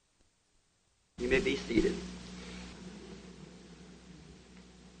You may be seated.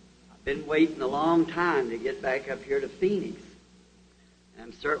 I've been waiting a long time to get back up here to Phoenix.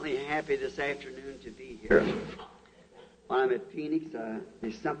 I'm certainly happy this afternoon to be here. When I'm at Phoenix,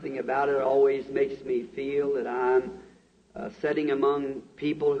 there's something about it that always makes me feel that I'm sitting among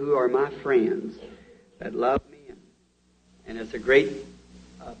people who are my friends, that love me. And it's a great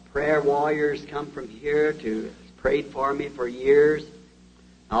prayer warriors come from here to prayed for me for years.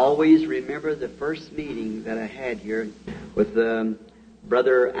 I always remember the first meeting that I had here with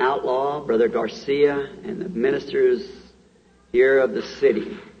Brother Outlaw, Brother Garcia, and the ministers here of the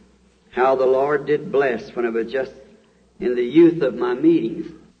city. How the Lord did bless when I was just in the youth of my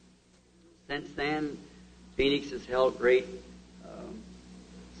meetings. Since then, Phoenix has held great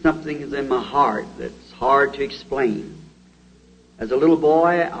something is in my heart that's hard to explain. As a little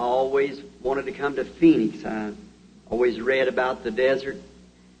boy, I always wanted to come to Phoenix. I always read about the desert.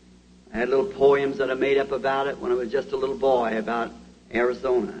 I had little poems that I made up about it when I was just a little boy about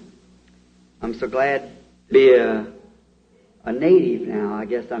Arizona. I'm so glad to be a native now. I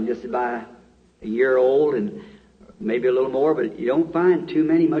guess I'm just about a year old and maybe a little more, but you don't find too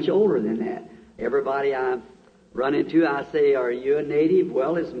many much older than that. Everybody I run into, I say, "Are you a native?"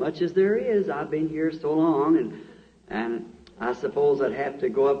 Well, as much as there is. I've been here so long, and I suppose I'd have to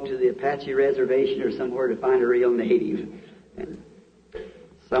go up to the Apache reservation or somewhere to find a real native. And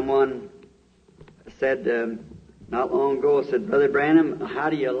someone said not long ago, said, "Brother Branham, how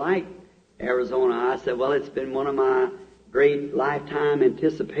do you like Arizona?" I said, "Well, it's been one of my great lifetime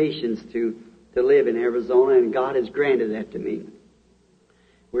anticipations to live in Arizona, and God has granted that to me."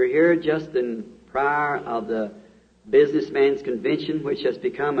 We're here just in prior of the Businessman's Convention, which has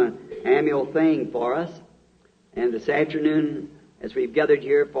become an annual thing for us. And this afternoon, as we've gathered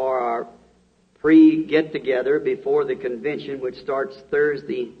here for our pre-get-together before the convention, which starts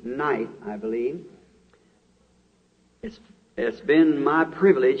Thursday night, I believe, it's been my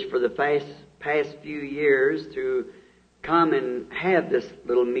privilege for the past few years to come and have this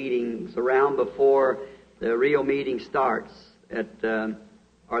little meetings around before the real meeting starts,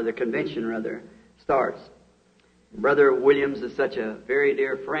 or the convention rather starts. Brother Williams is such a very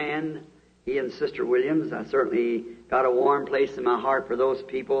dear friend. He and Sister Williams, I certainly got a warm place in my heart for those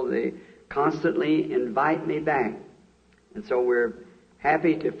people. They constantly invite me back. And so we're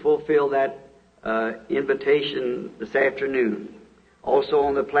happy to fulfill that invitation this afternoon. Also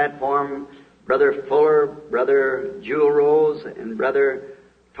on the platform, Brother Fuller, Brother Jewel Rose, and Brother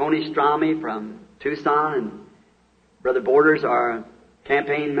Tony Strami from Tucson, and Brother Borders, our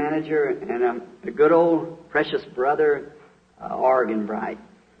campaign manager, and a good old precious brother, Oregon Bright.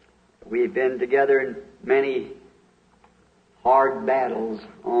 We've been together in many hard battles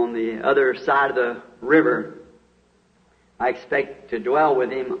on the other side of the river. I expect to dwell with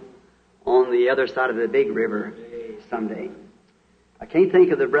him on the other side of the big river someday. I can't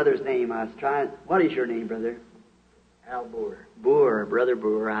think of the brother's name. I was trying. What is your name, brother? Al Boer. Boer, Brother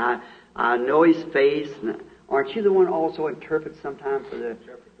Boer. I know his face. Aren't you the one also interprets sometimes for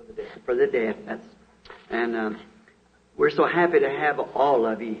the deaf? We're so happy to have all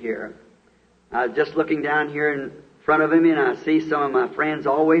of you here. I was just looking down here in front of him, and I see some of my friends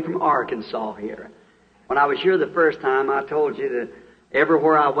all the way from Arkansas here. When I was here the first time, I told you that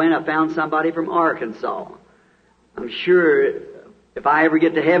everywhere I went, I found somebody from Arkansas. I'm sure if I ever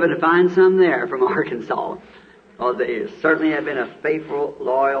get to heaven to find some there from Arkansas. Well, they certainly have been a faithful,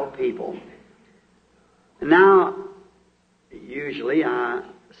 loyal people. And now, usually I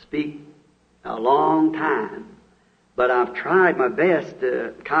speak a long time, but I've tried my best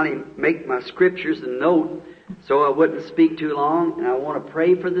to kind of make my scriptures a note so I wouldn't speak too long, and I want to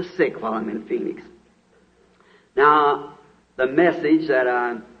pray for the sick while I'm in Phoenix. Now, the message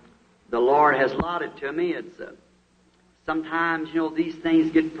that the Lord has allotted to me, it's sometimes, these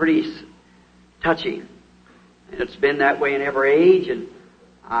things get pretty touchy. And it's been that way in every age, and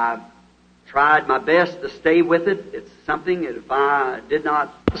I've tried my best to stay with it. It's something that if I did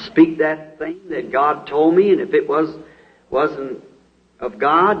not speak that thing that God told me, and if it wasn't of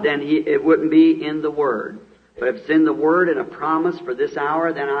God, then it wouldn't be in the Word. But if it's in the Word and a promise for this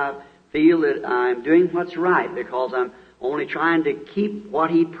hour, then I feel that I'm doing what's right, because I'm only trying to keep what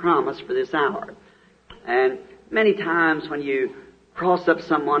He promised for this hour. And many times when you cross up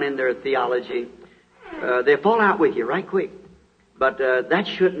someone in their theology, they fall out with you right quick. But that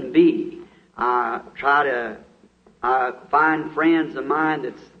shouldn't be. I find friends of mine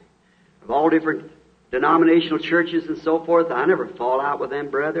that's of all different denominational churches and so forth. I never fall out with them,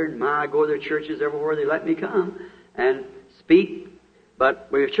 brethren. I go to their churches everywhere they let me come and speak. But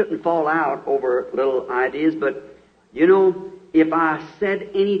we shouldn't fall out over little ideas. But, if I said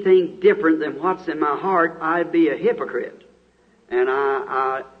anything different than what's in my heart, I'd be a hypocrite. And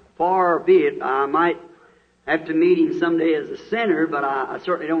I far be it, I might have to meet him someday as a sinner, but I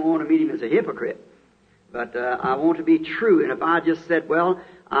certainly don't want to meet him as a hypocrite. But I want to be true. And if I just said, well,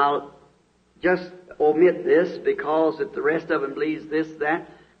 I'll just omit this because if the rest of them believes this, that,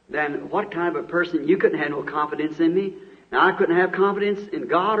 then what kind of a person? You couldn't have no confidence in me. Now, I couldn't have confidence in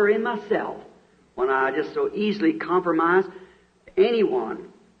God or in myself when I just so easily compromise.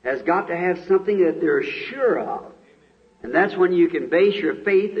 Anyone has got to have something that they're sure of. And that's when you can base your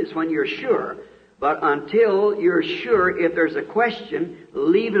faith, is when you're sure. But until you're sure, if there's a question,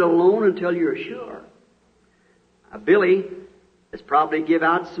 leave it alone until you're sure. Billy has probably give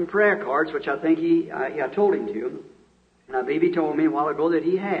out some prayer cards, which I think I told him to. And I believe he told me a while ago that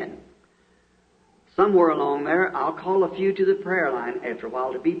he had. Somewhere along there, I'll call a few to the prayer line after a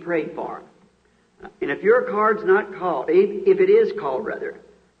while to be prayed for. And if your card's not called, if it is called rather,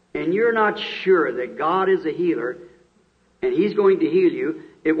 and you're not sure that God is a healer, and He's going to heal you,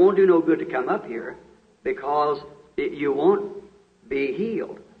 it won't do no good to come up here because you won't be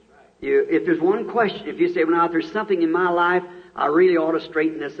healed. If there's one question, if you say, well, now, if there's something in my life, I really ought to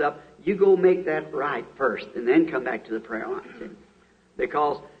straighten this up, you go make that right first and then come back to the prayer line. See?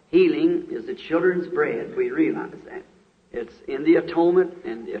 Because healing is the children's bread. We realize that. It's in the atonement,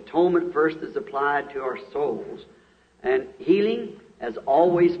 and the atonement first is applied to our souls. And healing has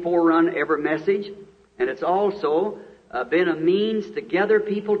always forerun every message, and it's also been a means to gather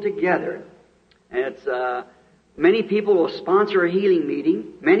people together. And it's many people will sponsor a healing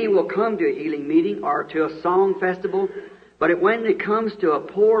meeting. Many will come to a healing meeting or to a song festival. But when it comes to a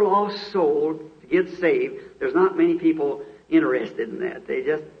poor lost soul to get saved, there's not many people interested in that.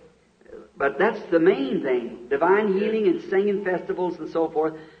 But that's the main thing. Divine healing and singing festivals and so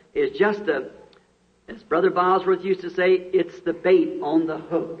forth is just as Brother Bosworth used to say, it's the bait on the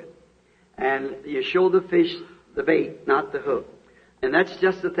hook. And you show the fish the bait, not the hook. And that's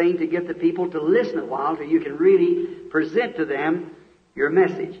just the thing to get the people to listen a while till you can really present to them your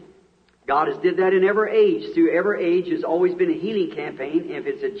message. God has did that in every age. Through every age there's always been a healing campaign. If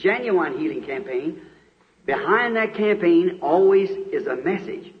it's a genuine healing campaign, behind that campaign always is a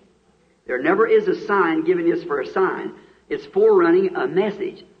message. There never is a sign giving us for a sign. It's forerunning a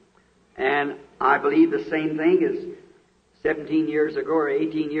message. And I believe the same thing as 17 years ago or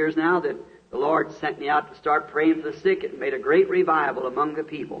 18 years now that the Lord sent me out to start praying for the sick. It made a great revival among the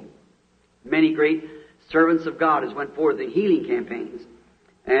people. Many great servants of God has went forth in healing campaigns.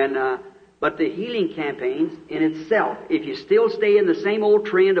 But the healing campaigns in itself, if you still stay in the same old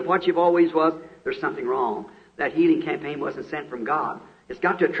trend of what you've always was, there's something wrong. That healing campaign wasn't sent from God. It's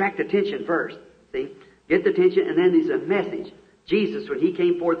got to attract attention first. See? Get the attention, and then there's a message. Jesus, when He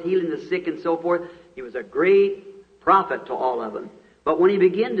came forth healing the sick and so forth, He was a great prophet to all of them. But when He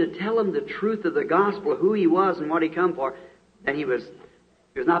began to tell them the truth of the gospel, who He was and what He come for, then He was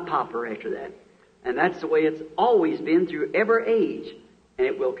not popular after that. And that's the way it's always been through every age. And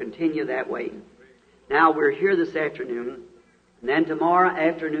it will continue that way. Now, we're here this afternoon, and then tomorrow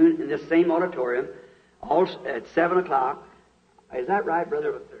afternoon in this same auditorium, also at 7 o'clock. Is that right,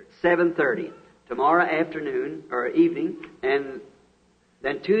 brother? 7:30. Tomorrow afternoon, or evening, and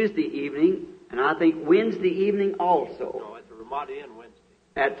then Tuesday evening, and I think Wednesday evening also. No, at the Ramada Inn Wednesday.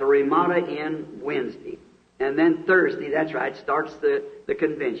 At the Ramada Inn Wednesday. And then Thursday, that's right, starts the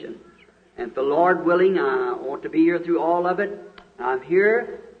convention. And if the Lord willing, I want to be here through all of it. I'm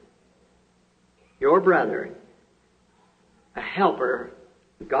here, your brother, a helper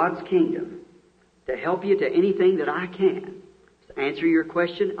in God's kingdom, to help you to anything that I can. To answer your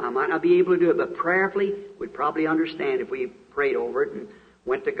question, I might not be able to do it, but prayerfully, we'd probably understand if we prayed over it and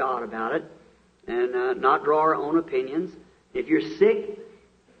went to God about it, and not draw our own opinions. If you're sick,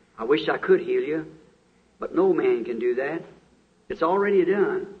 I wish I could heal you, but no man can do that. It's already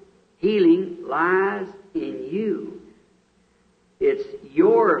done. Healing lies in you. It's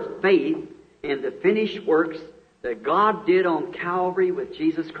your faith in the finished works that God did on Calvary with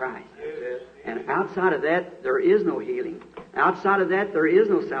Jesus Christ. And outside of that, there is no healing. Outside of that, there is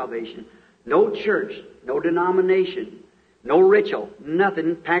no salvation. No church, no denomination, no ritual,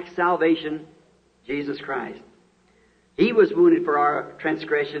 nothing packs salvation, Jesus Christ. He was wounded for our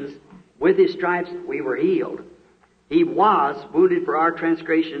transgressions. With His stripes, we were healed. He was wounded for our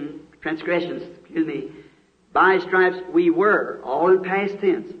transgressions, By His stripes we were, all in past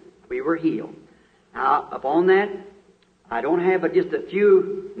tense, we were healed. Now, upon that, I don't have but just a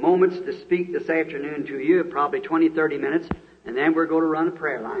few moments to speak this afternoon to you, probably 20, 30 minutes, and then we're going to run a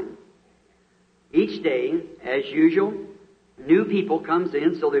prayer line. Each day, as usual, new people comes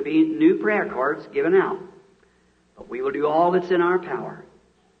in, so there'll be new prayer cards given out. But we will do all that's in our power,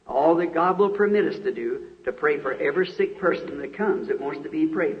 all that God will permit us to do, to pray for every sick person that comes that wants to be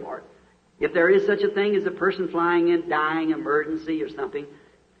prayed for. If there is such a thing as a person flying in, dying, emergency or something,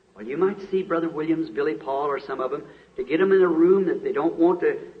 well, you might see Brother Williams, Billy Paul, or some of them, to get them in a room that they don't want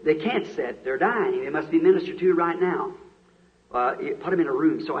to, they can't sit, they're dying, they must be ministered to right now. You put them in a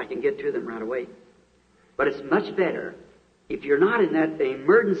room so I can get to them right away. But it's much better, if you're not in that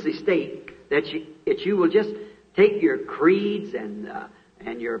emergency state, that you will just take your creeds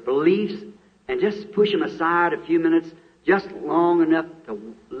and your beliefs and just push them aside a few minutes, just long enough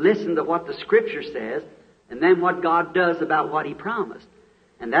to listen to what the Scripture says, and then what God does about what He promised.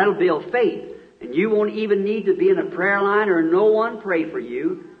 And that'll build faith. And you won't even need to be in a prayer line or no one pray for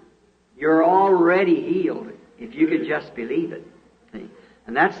you. You're already healed if you can just believe it. See?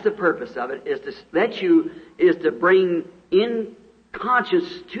 And that's the purpose of it, is to bring in conscience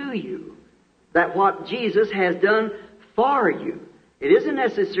to you that what Jesus has done for you. It isn't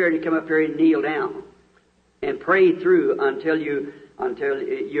necessary to come up here and kneel down and pray through until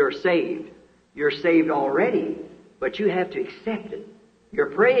you're saved. You're saved already, but you have to accept it. Your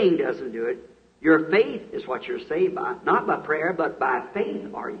praying doesn't do it. Your faith is what you're saved by. Not by prayer, but by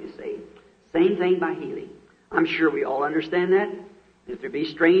faith are you saved. Same thing by healing. I'm sure we all understand that. If there be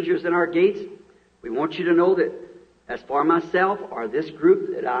strangers in our gates, we want you to know that as for myself or this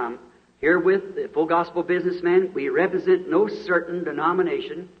group that I'm here with, the Full Gospel Businessmen, we represent no certain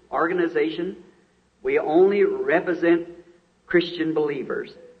denomination, organization. We only represent Christian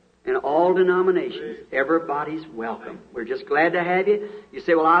believers. In all denominations, everybody's welcome. We're just glad to have you. You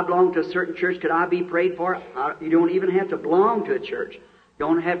say, well, I belong to a certain church. Could I be prayed for? You don't even have to belong to a church. You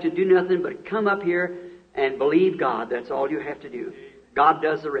don't have to do nothing but come up here and believe God. That's all you have to do. God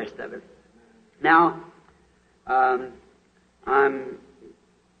does the rest of it. Now, I'm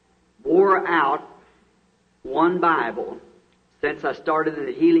wore out one Bible since I started in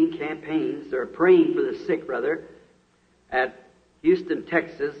the healing campaigns, or praying for the sick, brother, at Houston,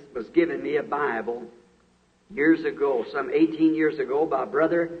 Texas, was given me a Bible years ago, some 18 years ago, by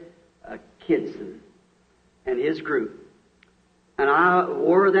Brother Kidson and his group. And I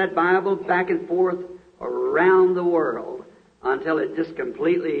wore that Bible back and forth around the world until it just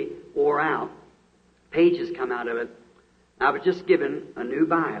completely wore out. Pages come out of it. I was just given a new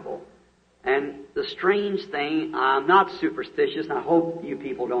Bible. And the strange thing, I'm not superstitious, and I hope you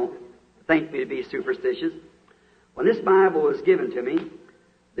people don't think me to be superstitious. When this Bible was given to me,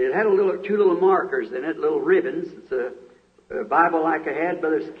 it had two little markers in it, little ribbons. It's a Bible like I had.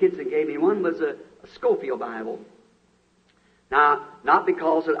 Brother Kidson gave me one, was a Schofield Bible. Now, not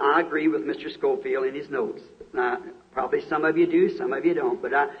because that I agree with Mr. Schofield in his notes. Now, probably some of you do, some of you don't.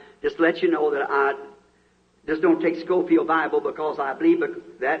 But I just let you know that I just don't take Schofield Bible because I believe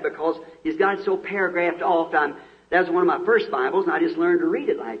that, because he's got it so paragraphed off. That was one of my first Bibles, and I just learned to read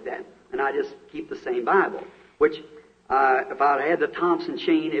it like that. And I just keep the same Bible. Which, if I'd had the Thompson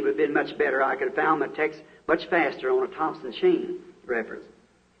chain, it would have been much better. I could have found my text much faster on a Thompson chain reference.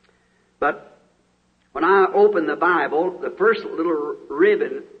 But when I opened the Bible, the first little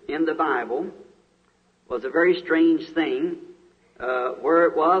ribbon in the Bible was a very strange thing. Where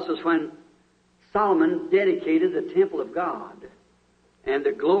it was when Solomon dedicated the temple of God. And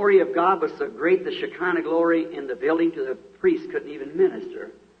the glory of God was so great, the Shekinah glory in the building, to the priest couldn't even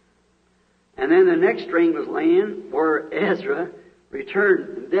minister. And then the next string was laying where Ezra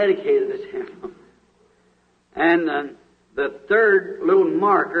returned and dedicated the temple. And the third little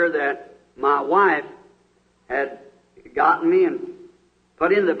marker that my wife had gotten me and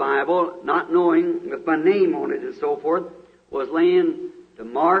put in the Bible, not knowing, with my name on it and so forth, was laying to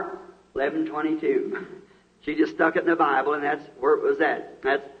Mark 11:22. She just stuck it in the Bible, and that's where it was at.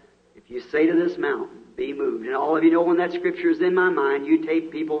 That's, if you say to this mountain, be moved. And all of you know when that scripture is in my mind, you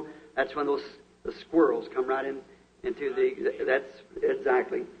take people, that's when the squirrels come right into that's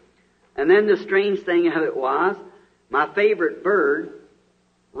exactly. And then the strange thing of it was, my favorite bird,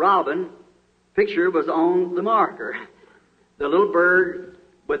 robin, picture was on the marker. The little bird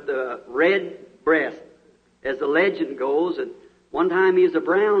with the red breast. As the legend goes, at one time he was a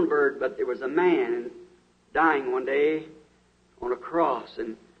brown bird, but there was a man dying one day on a cross,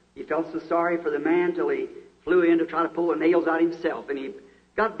 and he felt so sorry for the man till he flew in to try to pull the nails out himself, and he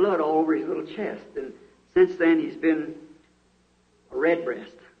got blood all over his little chest. And since then he's been a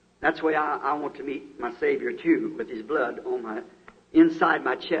redbreast. That's the way I want to meet my Savior too, with his blood on inside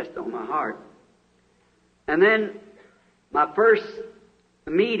my chest, on my heart. And then my first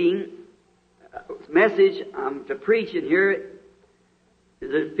meeting, message I'm to preach in here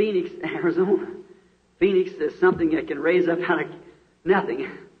is in Phoenix, Arizona. Phoenix is something that can raise up out of nothing.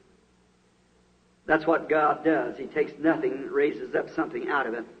 That's what God does. He takes nothing and raises up something out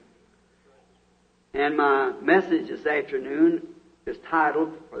of it. And my message this afternoon is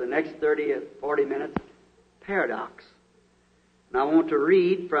titled, for the next 30 or 40 minutes, Paradox. And I want to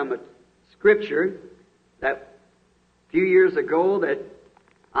read from a scripture that a few years ago that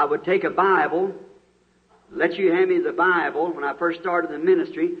I would take a Bible, let you hand me the Bible when I first started the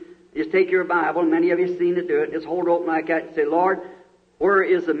ministry. Just take your Bible, and many of you have seen it do it, just hold it open like that and say, Lord, where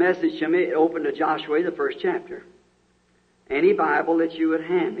is the message to me? Open to Joshua, the 1st chapter. Any Bible that you would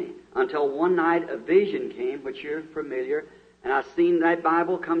hand me. Until one night a vision came, which you're familiar, and I seen that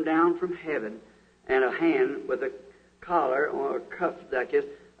Bible come down from heaven, and a hand with a collar or a cuff like this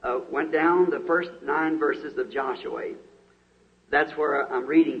went down the first 9 verses of Joshua. That's where I'm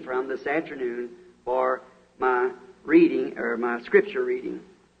reading from this afternoon for my reading, or my scripture reading.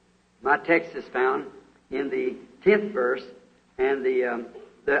 My text is found in the 10th verse and the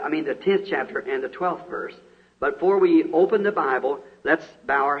 10th chapter and the 12th verse. But before we open the Bible, let's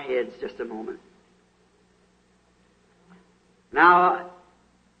bow our heads just a moment. Now,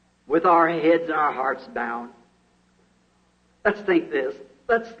 with our heads and our hearts bowed, let's think this.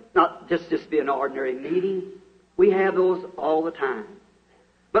 Let's not just be an ordinary meeting. We have those all the time.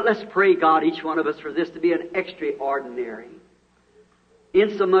 But let's pray, God, each one of us, for this to be an extraordinary,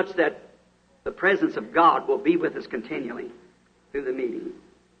 insomuch that the presence of God will be with us continually through the meeting.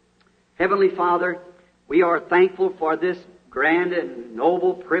 Heavenly Father, we are thankful for this grand and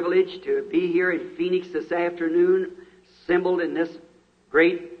noble privilege to be here in Phoenix this afternoon, assembled in this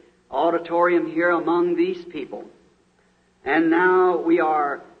great auditorium here among these people. And now we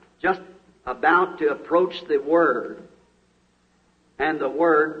are just about to approach the Word. And the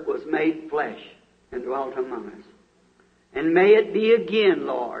Word was made flesh and dwelt among us. And may it be again,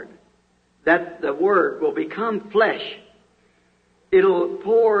 Lord, that the Word will become flesh. It'll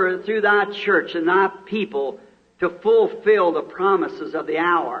pour through Thy church and Thy people to fulfill the promises of the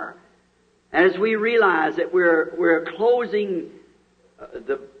hour. As we realize that we're closing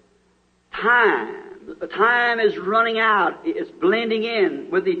the time. The time is running out. It's blending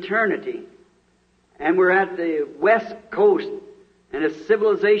in with eternity. And we're at the west coast. And as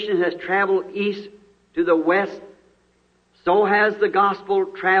civilization has traveled east to the west, so has the gospel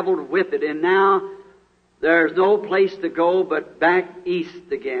traveled with it. And now there's no place to go but back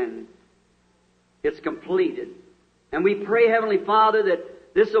east again. It's completed. And we pray, Heavenly Father,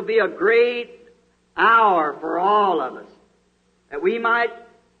 that this will be a great hour for all of us. That we might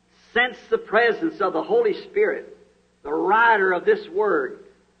sense the presence of the Holy Spirit, the writer of this Word,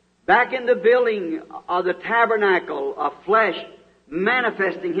 back in the building of the tabernacle of flesh,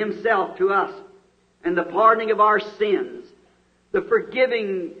 manifesting Himself to us, and the pardoning of our sins, the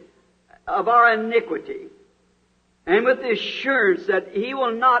forgiving of our iniquity, and with the assurance that He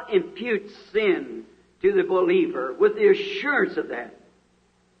will not impute sin to the believer, with the assurance of that.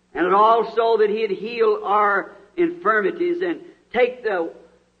 And also that He'd heal our infirmities and take the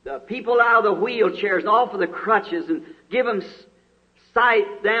people out of the wheelchairs and off of the crutches and give them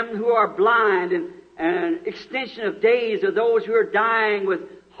sight, them who are blind, and extension of days of those who are dying with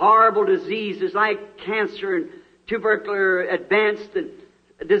horrible diseases like cancer and tubercular advanced, and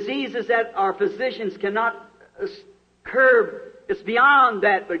diseases that our physicians cannot curb. It's beyond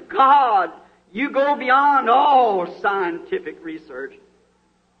that. But God, You go beyond all scientific research.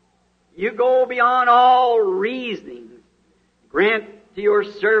 You go beyond all reasoning. Grant to Your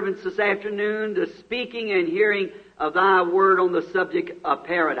servants this afternoon the speaking and hearing of Thy Word on the subject of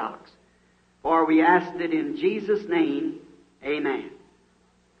paradox. For we ask it in Jesus' name, amen.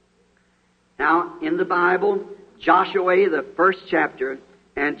 Now, in the Bible, Joshua, the 1st chapter,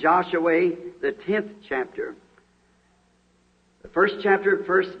 and Joshua, the 10th chapter. The 1st chapter,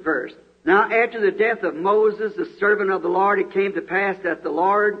 1st verse. Now, after the death of Moses, the servant of the Lord, it came to pass that the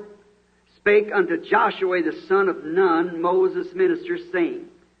Lord spake unto Joshua, the son of Nun, Moses' minister, saying,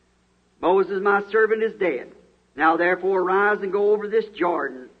 Moses, my servant, is dead. Now therefore arise and go over this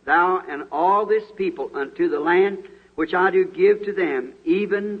Jordan, thou and all this people, unto the land which I do give to them,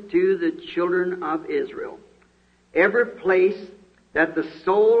 even to the children of Israel. Every place that the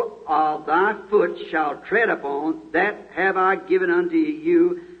sole of thy foot shall tread upon, that have I given unto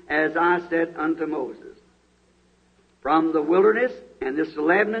you, as I said unto Moses. From the wilderness and this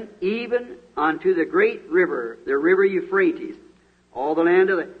Lebanon, even unto the great river, the river Euphrates, all the land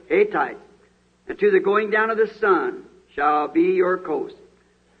of the Hittites, and to the going down of the sun shall be your coast.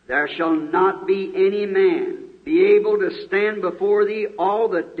 There shall not be any man be able to stand before thee all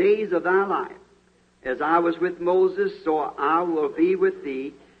the days of thy life. As I was with Moses, so I will be with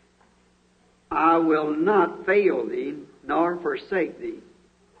thee. I will not fail thee, nor forsake thee.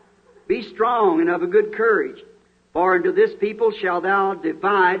 Be strong and of a good courage. For unto this people shalt thou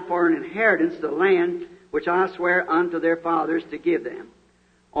divide for an inheritance the land which I swear unto their fathers to give them.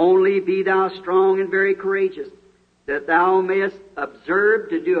 Only be thou strong and very courageous, that thou mayest observe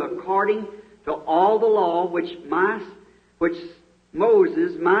to do according to all the law which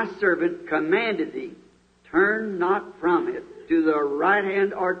Moses, my servant, commanded thee. Turn not from it to the right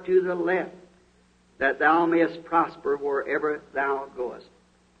hand or to the left, that thou mayest prosper wherever thou goest.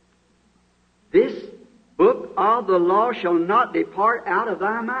 This book of the law shall not depart out of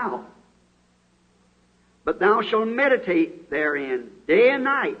thy mouth, but thou shalt meditate therein day and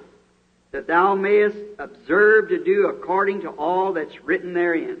night, that thou mayest observe to do according to all that's written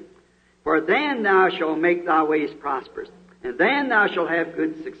therein. For then thou shalt make thy ways prosperous, and then thou shalt have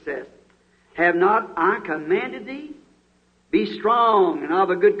good success. Have not I commanded thee? Be strong and of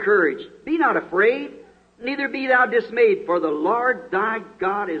a good courage. Be not afraid, neither be thou dismayed, for the Lord thy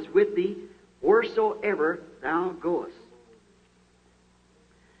God is with thee wheresoever thou goest.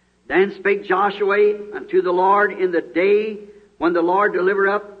 Then spake Joshua unto the Lord in the day when the Lord delivered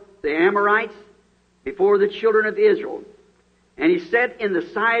up the Amorites before the children of Israel. And he said in the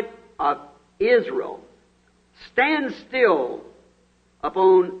sight of Israel, stand still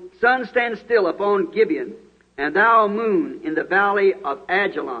upon Gibeon, and thou moon in the valley of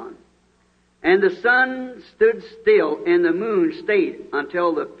Ajalon. And the sun stood still, and the moon stayed,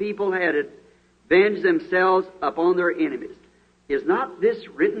 until the people had avenged themselves upon their enemies. Is not this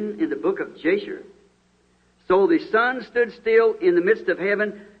written in the book of Jasher? So the sun stood still in the midst of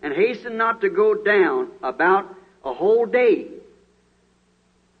heaven, and hastened not to go down about a whole day.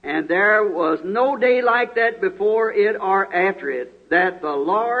 And there was no day like that before it or after it, that the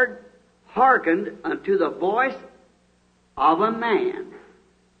Lord hearkened unto the voice of a man.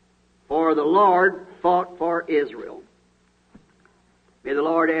 For the Lord fought for Israel. May the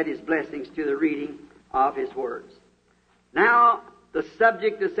Lord add His blessings to the reading of His words. Now, the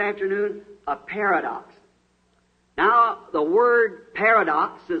subject this afternoon, a paradox. Now, the word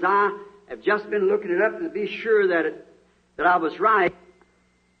paradox, as I have just been looking it up to be sure that I was right,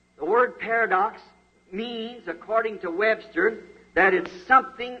 the word paradox means, according to Webster, that it's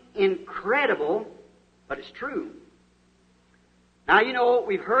something incredible, but it's true. Now, you know,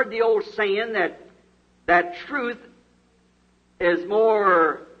 we've heard the old saying that truth is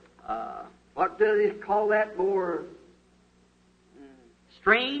more, what do they call that, more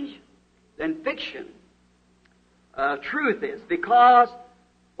strange than fiction. Truth is, because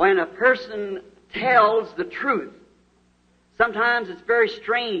when a person tells the truth, sometimes it's very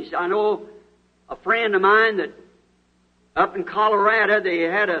strange. I know a friend of mine that up in Colorado, they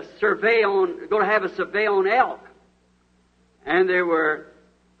had a survey on, going to have a survey on elk. And there were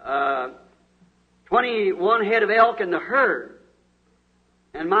 21 head of elk in the herd.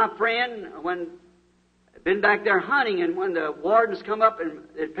 And my friend, when been back there hunting, and when the wardens come up and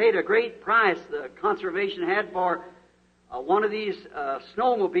it paid a great price, the conservation had for one of these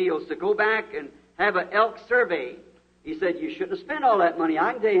snowmobiles to go back and have an elk survey. He said, you shouldn't have spent all that money.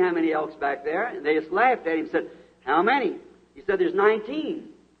 I can tell you how many elks back there. And they just laughed at him and said, how many? He said, there's 19.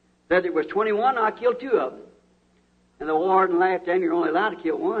 Said there was 21, I killed 2 of them. And the warden laughed at him, you're only allowed to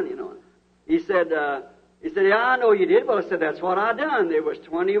kill 1, you know. He said, yeah, I know you did. Well, I said, that's what I done. There was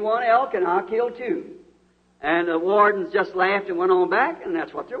 21 elk and I killed 2. And the wardens just laughed and went on back, and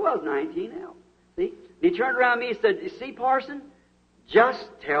that's what there was, 19 elk. See? He turned around to me and said, you see, Parson, just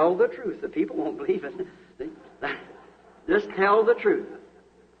tell the truth. The people won't believe it. See? Just tell the truth.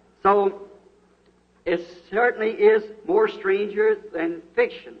 So, it certainly is more stranger than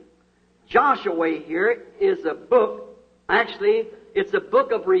fiction. Joshua here is a book, actually, it's a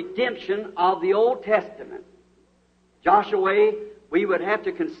book of redemption of the Old Testament. Joshua, we would have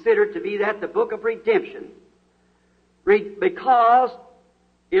to consider to be that the book of redemption. Because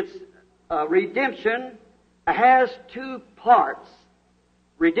it's redemption has 2 parts.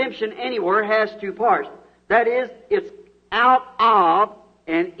 Redemption anywhere has 2 parts. That is, it's out of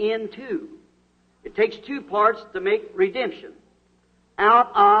and into. It takes 2 parts to make redemption.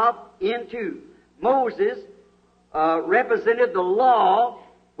 Out of, into. Moses represented the law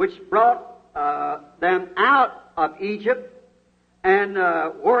which brought them out of Egypt, and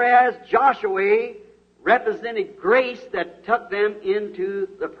whereas Joshua represented grace that took them into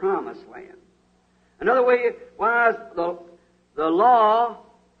the promised land. Another way was the law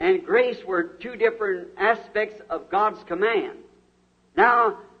and grace were 2 different aspects of God's command.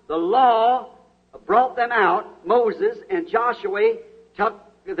 Now, the law brought them out, Moses, and Joshua took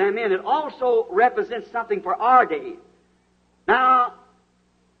them in. It also represents something for our day. Now,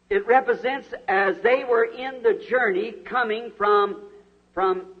 it represents as they were in the journey coming from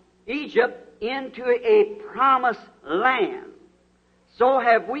Egypt into a promised land, so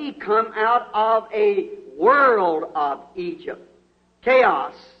have we come out of a world of Egypt,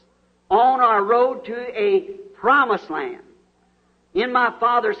 chaos, on our road to a promised land. In my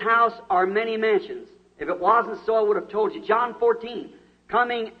Father's house are many mansions. If it wasn't so, I would have told you. John 14,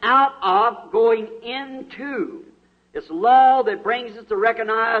 coming out of, going into. It's law that brings us to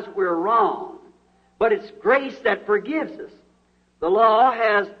recognize we're wrong. But it's grace that forgives us. The law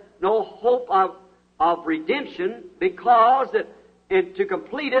has no hope of redemption because to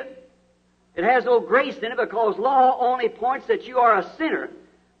complete it, it has no grace in it because law only points that you are a sinner.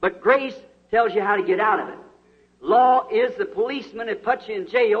 But grace tells you how to get out of it. Law is the policeman that puts you in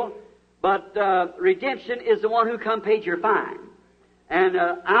jail, but redemption is the one who come paid your fine. And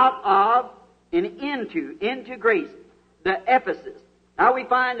out of and into grace, the Ephesus. Now we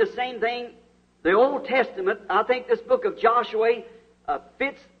find the same thing. The Old Testament, I think this book of Joshua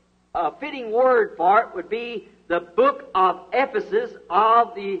a fitting word for it would be the book of Ephesus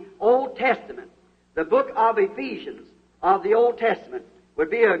of the Old Testament. The book of Ephesians of the Old Testament would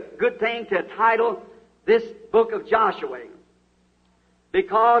be a good thing to title this book of Joshua,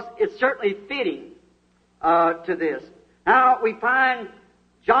 because it's certainly fitting to this. Now we find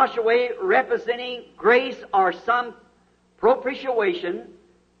Joshua representing grace or some propitiation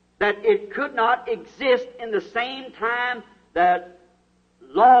that it could not exist in the same time that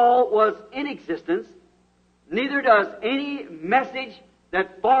law was in existence. Neither does any message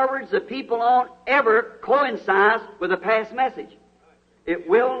that forwards the people on ever coincide with a past message. It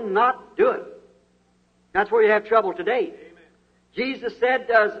will not do it. That's where you have trouble today. Amen. Jesus said,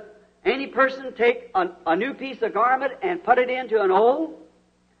 does any person take a new piece of garment and put it into an old?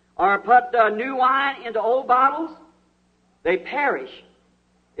 Or put new wine into old bottles? They perish.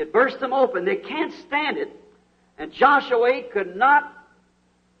 It bursts them open. They can't stand it. And Joshua could not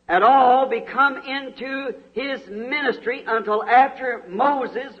at all become into his ministry until after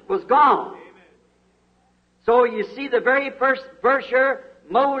Moses was gone. Amen. So you see the very first verse here,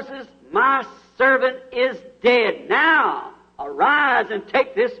 Moses, my servant, is dead. Now, arise and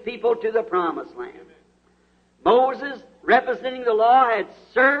take this people to the promised land. Amen. Moses, representing the law, had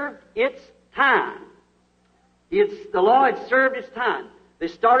served its time. The law had served its time. They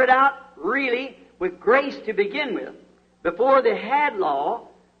started out really with grace to begin with. Before they had law,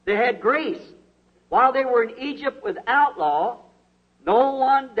 they had grace. While they were in Egypt without law, no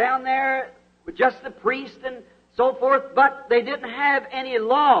one down there, just the priest and so forth, but they didn't have any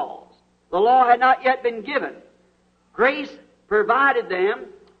laws. The law had not yet been given. Grace provided them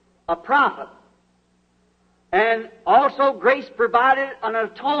a prophet. And also grace provided an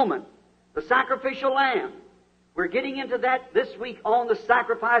atonement, the sacrificial lamb. We're getting into that this week on the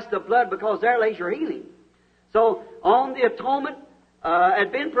sacrifice of blood, because there lays your healing. So on the atonement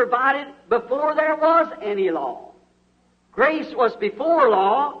had been provided before there was any law. Grace was before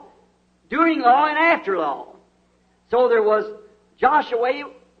law, during law, and after law. So there was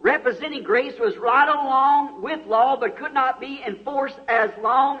Joshua representing grace was right along with law, but could not be enforced as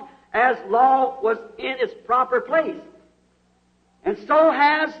long as law was in its proper place. And so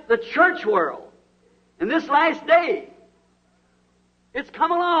has the church world. In this last day, it's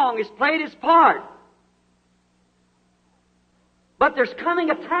come along, it's played its part. But there's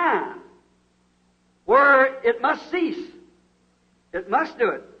coming a time where it must cease. It must do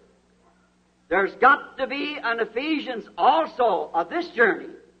it. There's got to be an Ephesians also of this journey,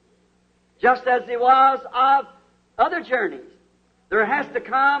 just as there was of other journeys. There has to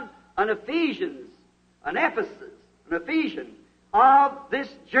come an Ephesians, an Ephesus, an Ephesian of this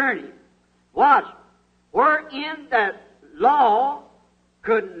journey. Watch. Wherein that law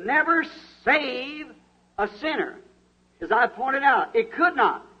could never save a sinner. As I pointed out, it could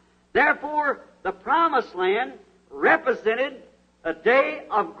not. Therefore, the promised land represented a day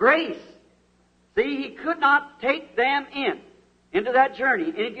of grace. See, he could not take them into that journey.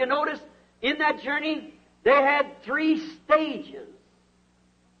 And if you notice, in that journey, they had 3 stages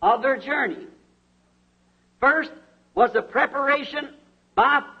of their journey. First was the preparation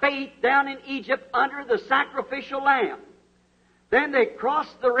by faith down in Egypt under the sacrificial lamb. Then they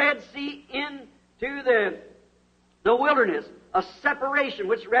crossed the Red Sea into the wilderness, a separation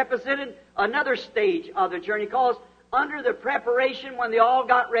which represented another stage of the journey, because under the preparation, when they all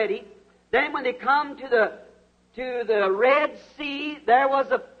got ready, then when they come to the Red Sea, there was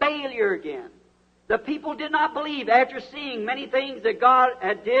a failure again. The people did not believe. After seeing many things that God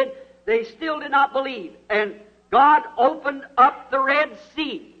had did, they still did not believe. And God opened up the Red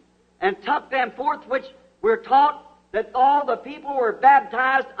Sea and took them forth, which we're taught that all the people were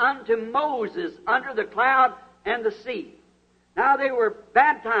baptized unto Moses under the cloud and the sea. Now they were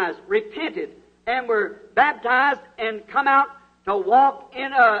baptized, repented, and were baptized and come out to walk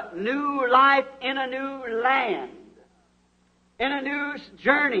in a new life, in a new land, in a new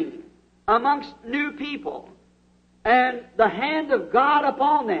journey amongst new people, and the hand of God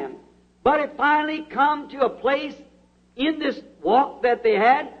upon them. But it finally come to a place in this walk that they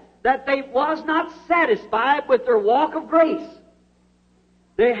had that they was not satisfied with their walk of grace.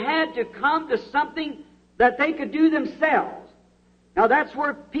 They had to come to something that they could do themselves. Now that's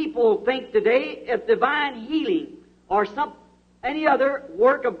where people think today, if divine healing or any other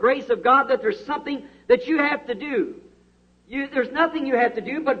work of grace of God, that there's something that you have to do. There's nothing you have to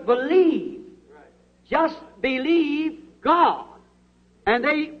do but believe. Just believe God. And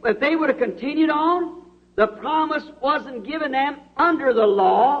if they would have continued on, the promise wasn't given them under the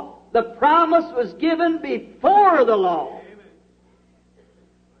law. The promise was given before the law.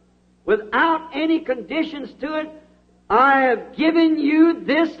 Without any conditions to it, I have given you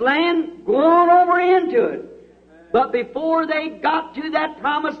this land, go on over into it. But before they got to that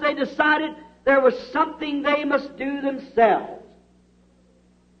promise, they decided there was something they must do themselves.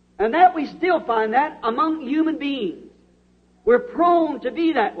 And that we still find that among human beings. We're prone to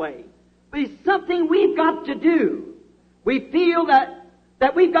be that way. But it's something we've got to do. We feel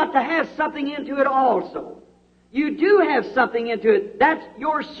that we've got to have something into it also. You do have something into it. That's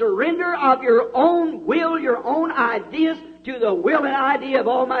your surrender of your own will, your own ideas to the will and idea of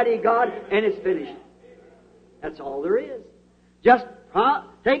Almighty God, and it's finished. That's all there is. Just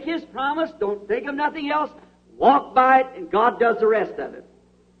take His promise, don't think of nothing else, walk by it, and God does the rest of it.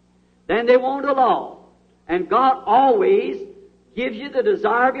 Then they want a law. And God always gives you the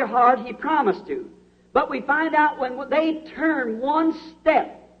desire of your heart He promised to. But we find out when they turn one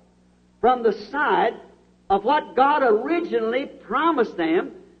step from the side of what God originally promised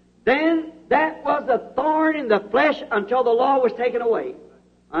them, then that was a thorn in the flesh until the law was taken away.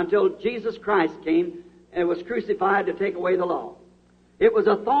 Until Jesus Christ came and was crucified to take away the law. It was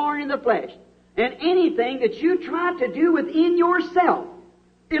a thorn in the flesh. And anything that you try to do within yourself,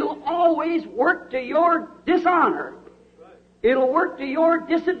 it'll always work to your dishonor. It'll work to your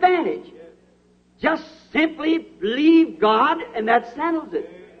disadvantage. Just simply believe God, and that settles it.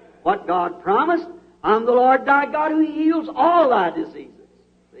 What God promised, I'm the Lord thy God who heals all thy diseases.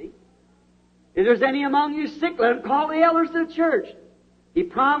 See? If there's any among you sick, let him call the elders of the church. He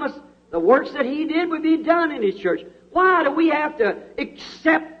promised the works that He did would be done in His church. Why do we have to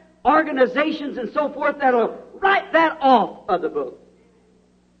accept organizations and so forth that'll write that off of the book?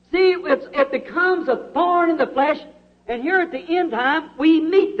 See, it becomes a thorn in the flesh, and here at the end time, we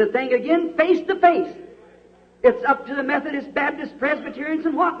meet the thing again face to face. It's up to the Methodist, Baptist, Presbyterians,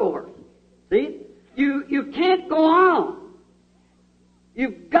 and what more. See? You can't go on.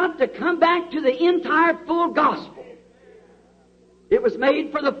 You've got to come back to the entire full gospel. It was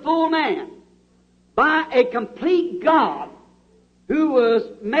made for the full man by a complete God who was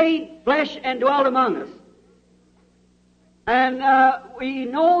made flesh and dwelt among us. And we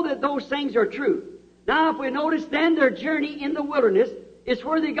know that those things are true. Now, if we notice then their journey in the wilderness is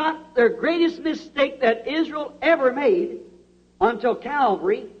where they got their greatest mistake that Israel ever made until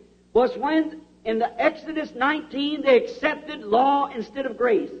Calvary, was when in the Exodus 19 they accepted law instead of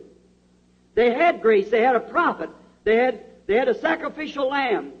grace. They had grace. They had a prophet. They had a sacrificial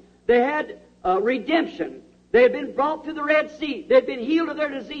lamb. They had redemption. They had been brought to the Red Sea. They had been healed of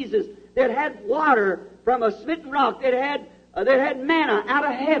their diseases. They had had water from a smitten rock. They had manna out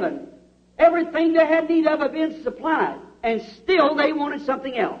of heaven. Everything they had need of had been supplied. And still they wanted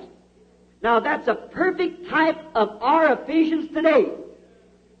something else. Now that's a perfect type of our Ephesians today.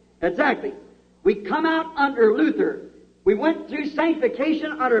 Exactly. We come out under Luther. We went through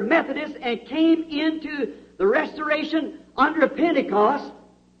sanctification under Methodist and came into the restoration under Pentecost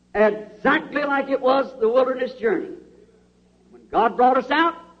exactly like it was the wilderness journey. When God brought us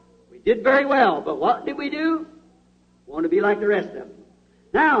out, we did very well. But what did we do? We want to be like the rest of them.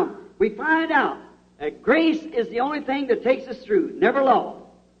 Now, we find out that grace is the only thing that takes us through, never law.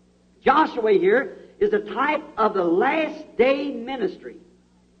 Joshua here is a type of the last day ministry.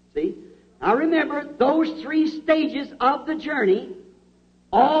 See? Now remember, those three stages of the journey,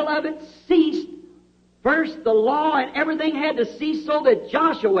 all of it ceased. First, the law and everything had to cease so that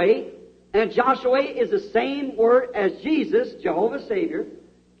Joshua, and Joshua is the same word as Jesus, Jehovah's Savior,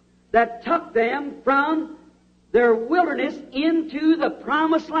 that took them from their wilderness into the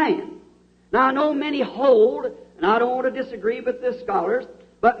promised land. Now I know many hold, and I don't want to disagree with the scholars,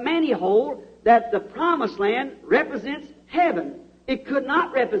 but many hold that the promised land represents heaven. It could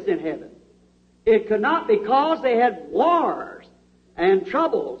not represent heaven. It could not, because they had wars and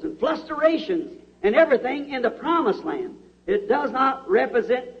troubles and frustrations and everything in the promised land. It does not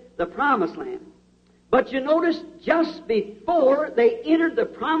represent the promised land. But you notice just before they entered the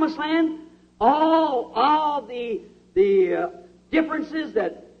promised land, all the differences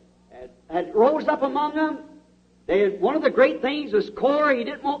that had rose up among them. One of the great things was Korah. He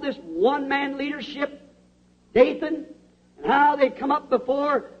didn't want this one-man leadership. Dathan, and how they come up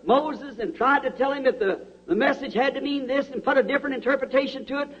before Moses and tried to tell him that the message had to mean this and put a different interpretation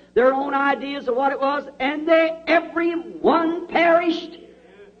to it, their own ideas of what it was, and every one perished.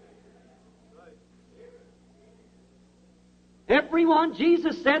 Everyone.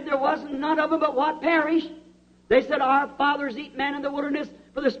 Jesus said there wasn't none of them but what perished. They said, our fathers eat manna in the wilderness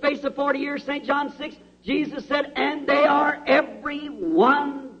for the space of 40 years, St. John 6. Jesus said, and they are every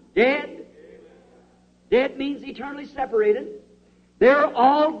one dead. Dead means eternally separated. They're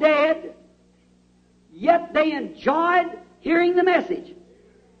all dead. Yet they enjoyed hearing the message.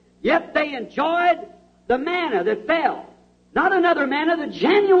 Yet they enjoyed the manna that fell. Not another manna, the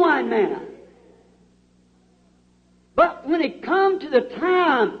genuine manna. But when it come to the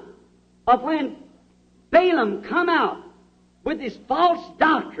time of when Balaam come out with his false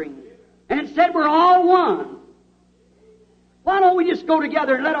doctrine and said we're all one, why don't we just go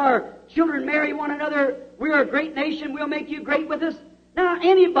together and let our children marry one another? We're a great nation. We'll make you great with us. Now,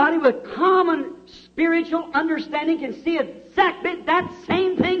 anybody with common spiritual understanding can see exactly that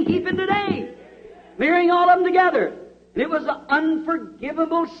same thing heaping today. Marrying all of them together. And it was an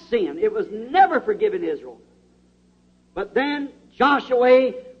unforgivable sin. It was never forgiven Israel. But then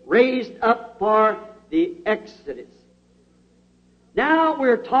Joshua raised up for the Exodus. Now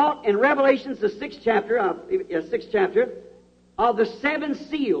we're taught in Revelations, the 6th chapter, of the 7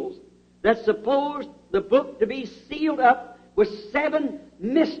 seals that supposed the book to be sealed up with 7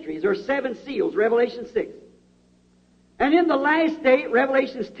 mysteries or 7 seals, Revelation 6. And in the last day,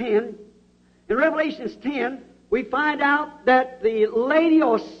 Revelations 10, in Revelations 10, we find out that the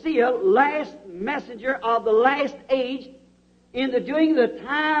Laodicea, last messenger of the last age, in the doing the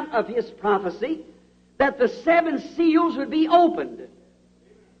time of his prophecy, that the 7 seals would be opened.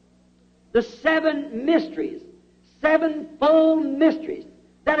 The 7 mysteries, 7-fold mysteries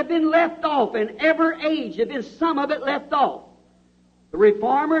that have been left off in every age. There have been some of it left off. The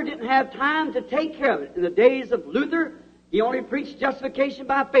Reformer didn't have time to take care of it. In the days of Luther, he only preached justification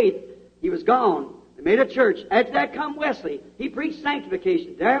by faith. He was gone. They made a church. After that come Wesley. He preached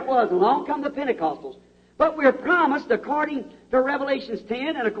sanctification. There it was. Along come the Pentecostals. But we're promised, according to Revelations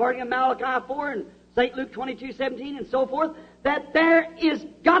 10 and according to Malachi 4 and St. Luke 22:17 and so forth, that there is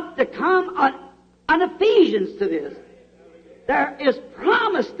got to come an Ephesians to this. There is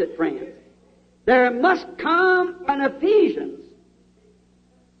promised it, friends. There must come an Ephesians.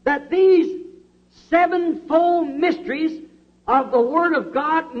 That these 7-fold mysteries of the Word of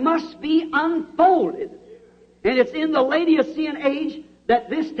God must be unfolded. And it's in the Laodicean age that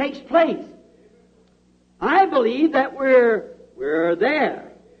this takes place. I believe that we're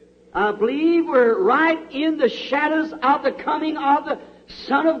there. I believe we're right in the shadows of the coming of the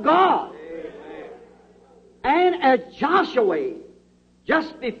Son of God. And as Joshua,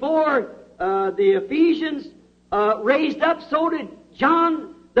 just before the Ephesians raised up, so did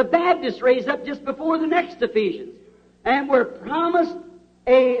John the Baptist raised up just before the next Ephesians. And we're promised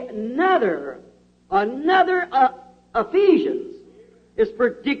another Ephesians. It's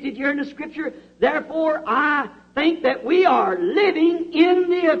predicted here in the Scripture. Therefore, I think that we are living in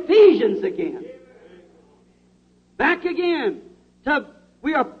the Ephesians again. Back again.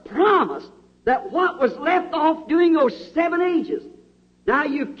 We are promised that what was left off during those 7 ages. Now,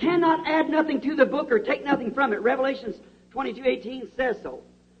 you cannot add nothing to the book or take nothing from it. Revelations 22:18 says so.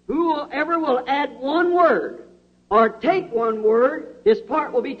 Whoever will add one word or take one word, his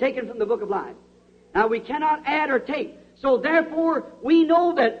part will be taken from the book of life. Now, we cannot add or take. So, therefore, we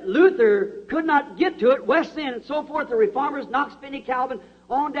know that Luther could not get to it, Wesley and so forth, the Reformers, Knox, Finney, Calvin,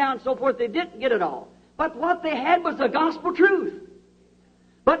 on down and so forth, they didn't get it all. But what they had was the gospel truth.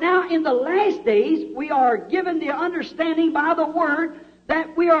 But now, in the last days, we are given the understanding by the Word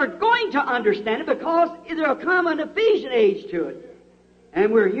that we are going to understand it because there will come an Ephesian age to it.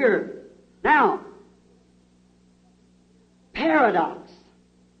 And we're here. Now, paradox.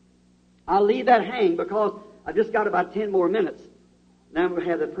 I'll leave that hang because I've just got about 10 more minutes. Then we'll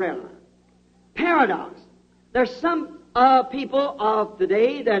have the prayer line. Paradox. There's some people of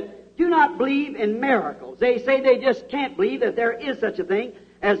today that do not believe in miracles. They say they just can't believe that there is such a thing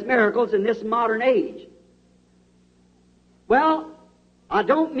as miracles in this modern age. Well, I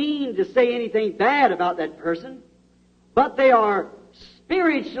don't mean to say anything bad about that person, but they are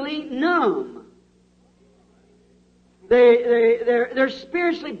spiritually numb. They're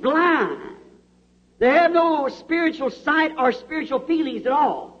spiritually blind. They have no spiritual sight or spiritual feelings at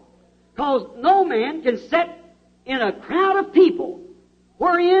all. Because no man can sit in a crowd of people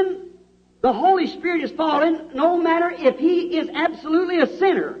wherein the Holy Spirit is fallen, no matter if he is absolutely a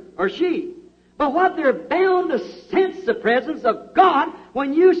sinner or she. But what they're bound to sense the presence of God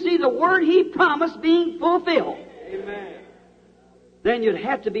when you see the word He promised being fulfilled. Amen. Then you'd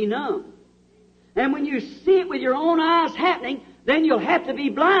have to be numb. And when you see it with your own eyes happening, then you'll have to be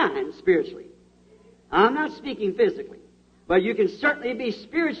blind spiritually. I'm not speaking physically, but you can certainly be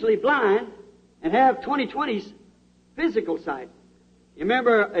spiritually blind and have 20/20's physical sight. You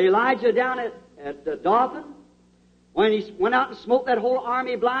remember Elijah down at Dothan? When he went out and smote that whole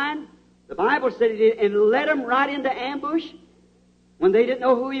army blind? The Bible said he did, and led them right into ambush when they didn't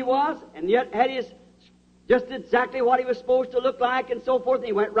know who he was, and yet had his just exactly what he was supposed to look like and so forth. And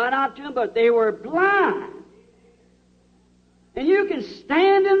he went right out to them, but they were blind. And you can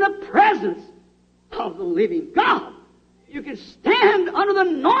stand in the presence of the living God. You can stand under the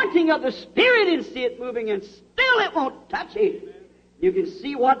anointing of the Spirit and see it moving, and still it won't touch you. You can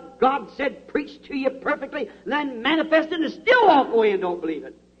see what God said preached to you perfectly, then manifest it, and still walk away and don't believe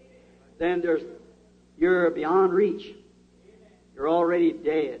it. Then you're beyond reach. You're already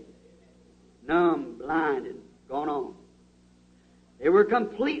dead, numb, blinded, gone on. They were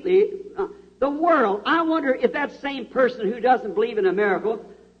completely the world. I wonder if that same person who doesn't believe in a miracle,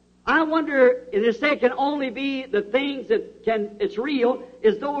 I wonder if this can only be the things that it's real,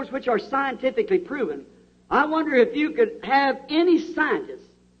 is those which are scientifically proven. I wonder if you could have any scientist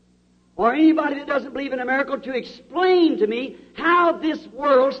or anybody that doesn't believe in a miracle to explain to me how this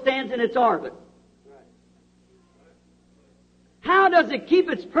world stands in its orbit. How does it keep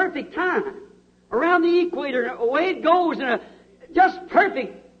its perfect time around the equator, away it goes, just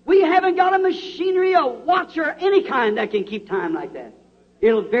perfect. We haven't got a machinery, a watch, or any kind that can keep time like that.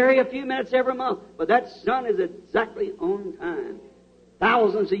 It'll vary a few minutes every month, but that sun is exactly on time.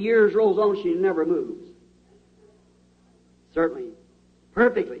 Thousands of years rolls on, she never moves. Certainly,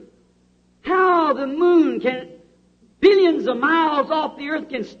 perfectly. How the moon can, billions of miles off the earth,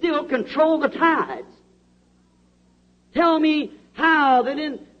 can still control the tides. Tell me how that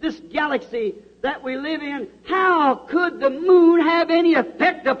in this galaxy that we live in, how could the moon have any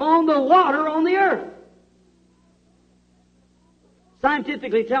effect upon the water on the earth?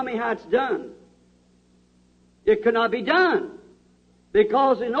 Scientifically, tell me how it's done. It could not be done,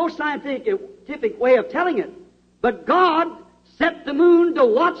 because there's no scientific way of telling it. But God set the moon to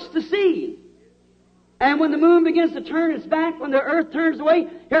watch the sea. And when the moon begins to turn its back, when the earth turns away,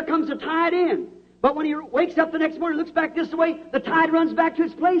 here comes the tide in. But when he wakes up the next morning and looks back this way, the tide runs back to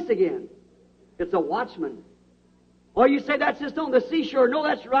its place again. It's a watchman. Or you say that's just on the seashore. No,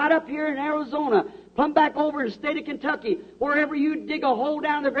 that's right up here in Arizona. Plumb back over in the state of Kentucky. Wherever you dig a hole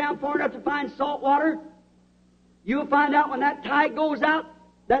down in the ground far enough to find salt water, you'll find out when that tide goes out,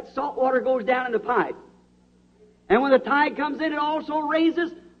 that salt water goes down in the pipe. And when the tide comes in, it also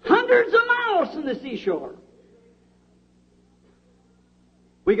raises hundreds of miles from the seashore.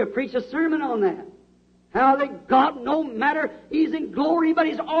 We could preach a sermon on that. How that God, no matter He's in glory, but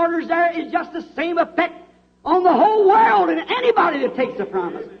His orders there is just the same effect on the whole world and anybody that takes the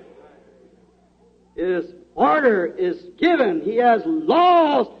promise. His order is given. He has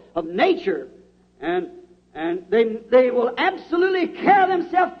laws of nature, and they will absolutely carry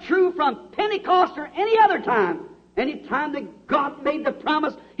themselves true from Pentecost or any other time. Any time that God made the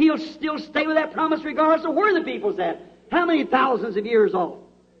promise, He'll still stay with that promise regardless of where the people's at. How many thousands of years off?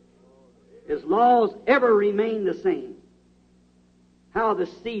 His laws ever remain the same. How the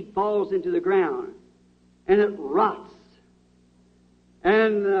seed falls into the ground and it rots,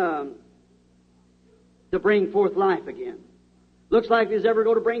 and to bring forth life again. Looks like if it's ever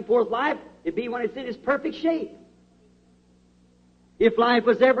going to bring forth life, it'd be when it's in its perfect shape. If life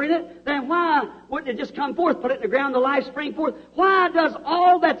was ever in it, then why wouldn't it just come forth, put it in the ground, the life spring forth? Why does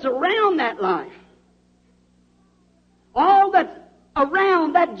all that's around that life, all that's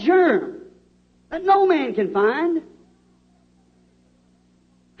around that germ, that no man can find,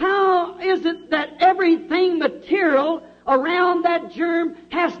 how is it that everything material around that germ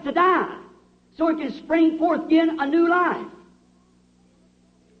has to die so it can spring forth again a new life?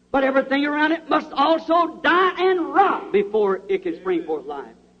 But everything around it must also die and rot before it can spring forth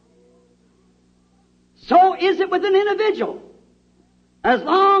life. So is it with an individual. As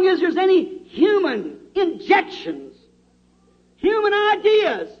long as there's any human injections, human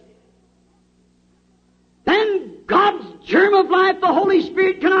ideas, then God's germ of life, the Holy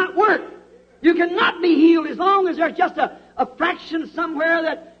Spirit, cannot work. You cannot be healed as long as there's just a fraction somewhere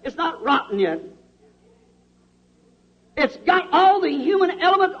that it's not rotten yet. It's got all the human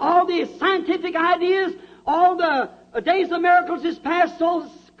element, all the scientific ideas, all the days of miracles is past, so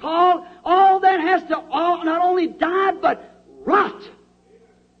called. All that has to not only die, but rot.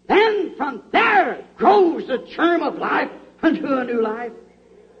 Then from there grows the germ of life unto a new life.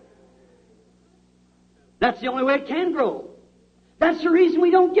 That's the only way it can grow. That's the reason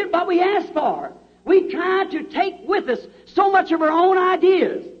we don't get what we ask for. We try to take with us so much of our own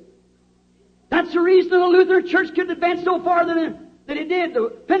ideas. That's the reason the Lutheran Church couldn't advance so far than it did, the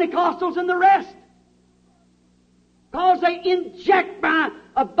Pentecostals and the rest. Because they inject by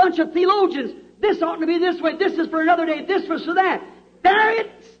a bunch of theologians. This ought to be this way, this is for another day, this was for that. There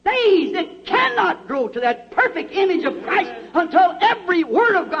it stays. It cannot grow to that perfect image of Christ until every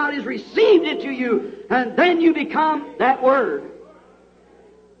Word of God is received into you, and then you become that Word.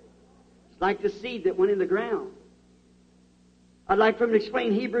 It's like the seed that went in the ground. I'd like for him to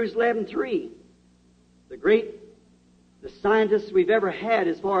explain Hebrews 11:3. The scientist we've ever had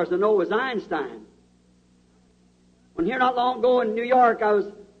as far as I know was Einstein. When here not long ago in New York, I was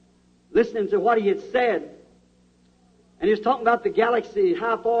listening to what he had said. And he was talking about the galaxy,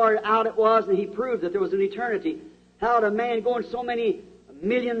 how far out it was, and he proved that there was an eternity. How a man going so many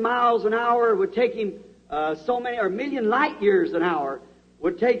million miles an hour would take him or million light years an hour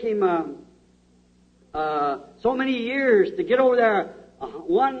would take him so many years to get over there,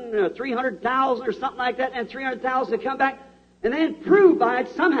 300,000 or something like that, and 300,000 to come back, and then prove by it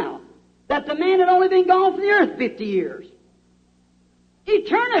somehow that the man had only been gone from the earth 50 years.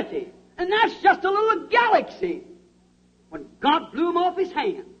 Eternity. And that's just a little galaxy. When God blew him off his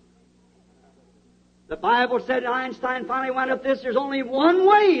hand. The Bible said, Einstein finally wound up this, there's only one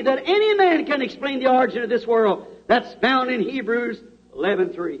way that any man can explain the origin of this world. That's found in Hebrews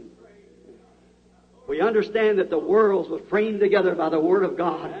 11:3. We understand that the worlds were framed together by the Word of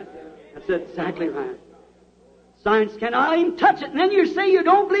God. That's exactly right. Science cannot even touch it. And then you say you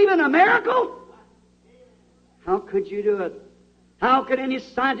don't believe in a miracle? How could you do it? How could any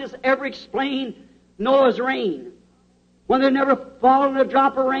scientist ever explain Noah's rain when there never fallen a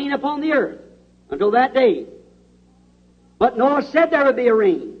drop of rain upon the earth until that day? But Noah said there would be a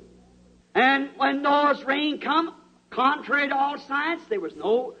rain. And when Noah's rain come, contrary to all science, there was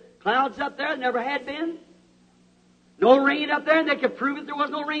no clouds up there, never had been. No rain up there, and they could prove it there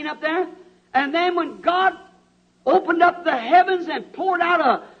was no rain up there. And then when God opened up the heavens and poured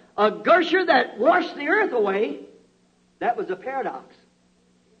out a gusher that washed the earth away, that was a paradox.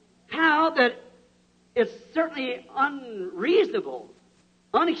 How that it's certainly unreasonable,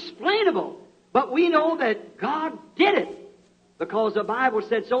 unexplainable, but we know that God did it because the Bible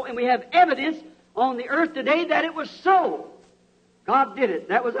said so, and we have evidence on the earth today that it was so. God did it.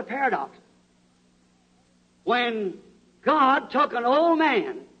 That was a paradox. When God took an old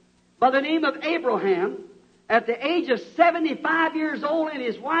man by the name of Abraham at the age of 75 years old and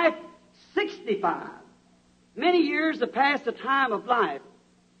his wife 65. Many years have passed the time of life,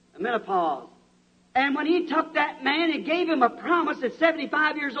 a menopause. And when he took that man and gave him a promise at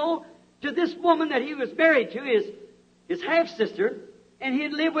 75 years old to this woman that he was married to, his half-sister, and he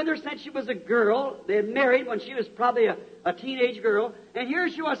had lived with her since she was a girl. They had married when she was probably a teenage girl. And here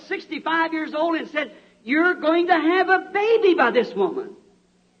she was 65 years old and said, "You're going to have a baby by this woman."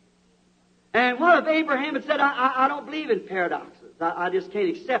 And what if Abraham had said, I don't believe in paradoxes. I just can't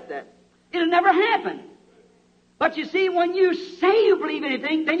accept that. It'll never happen. But you see, when you say you believe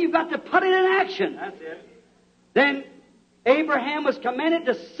anything, then you've got to put it in action. That's it. Then Abraham was commanded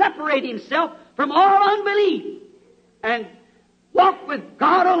to separate himself from all unbelief and walk with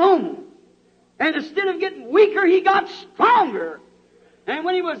God alone. And instead of getting weaker, he got stronger. And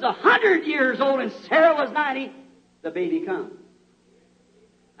when he was 100 years old and Sarah was 90, the baby come.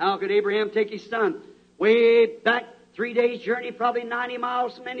 How could Abraham take his son way back 3 days' journey, probably 90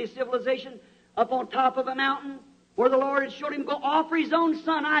 miles from any civilization, up on top of a mountain where the Lord had showed him go offer his own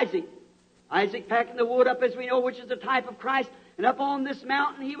son Isaac. Isaac packing the wood up, as we know, which is the type of Christ. And up on this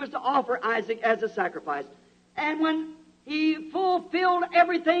mountain he was to offer Isaac as a sacrifice. And when he fulfilled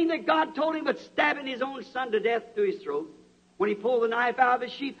everything that God told him, but stabbing his own son to death through his throat, when he pulled the knife out of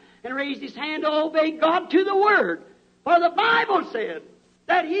his sheath and raised his hand to obey God to the Word. For the Bible said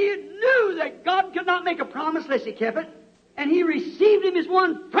that he knew that God could not make a promise unless he kept it, and he received him as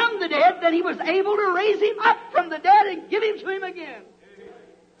one from the dead, that he was able to raise him up from the dead and give him to him again.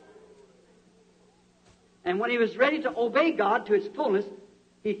 And when he was ready to obey God to its fullness,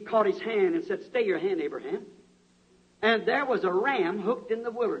 he caught his hand and said, "Stay your hand, Abraham." And there was a ram hooked in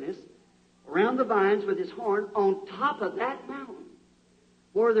the wilderness around the vines with his horn on top of that mountain,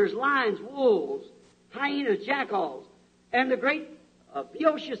 where there's lions, wolves, hyenas, jackals, and the great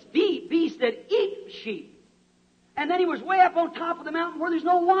ferocious beasts that eat sheep. And then he was way up on top of the mountain where there's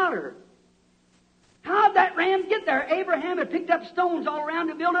no water. How'd that ram get there? Abraham had picked up stones all around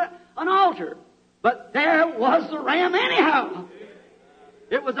to build an altar. But there was the ram anyhow.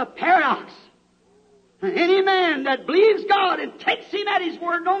 It was a paradox. And any man that believes God and takes Him at His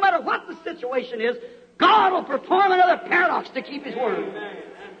word, no matter what the situation is, God will perform another paradox to keep His word.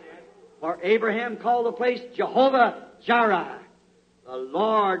 For Abraham called the place Jehovah Jireh. The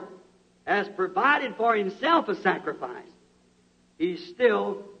Lord has provided for Himself a sacrifice. He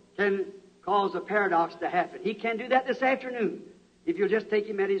still can cause a paradox to happen. He can do that this afternoon if you'll just take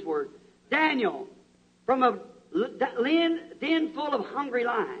Him at His word. Daniel, from a den full of hungry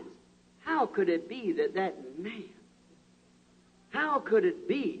lions, how could it be how could it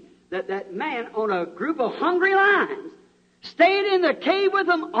be that man on a group of hungry lions stayed in the cave with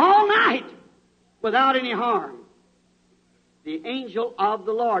them all night without any harm? The angel of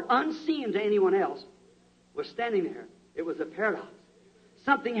the Lord, unseen to anyone else, was standing there. It was a paradox.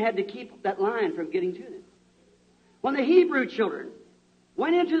 Something had to keep that lion from getting to them. When the Hebrew children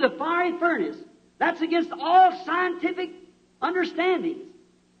went into the fiery furnace, that's against all scientific understandings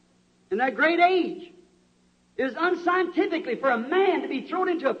in that great age. It was unscientifically for a man to be thrown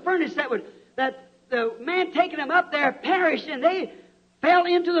into a furnace that the man taking him up there perished, and they fell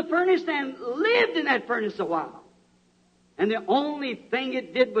into the furnace and lived in that furnace a while. And the only thing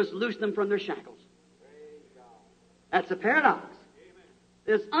it did was loosen them from their shackles. That's a paradox.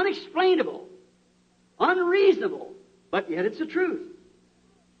 It's unexplainable, unreasonable, but yet it's the truth.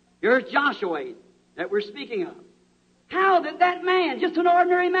 Here's Joshua that we're speaking of. How did that man, just an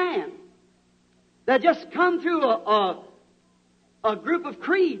ordinary man, that just come through a group of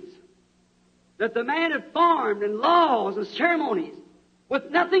creeds that the man had formed and laws and ceremonies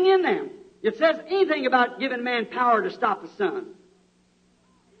with nothing in them. It says anything about giving man power to stop the sun.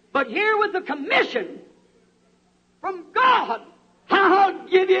 But here with the commission from God, I'll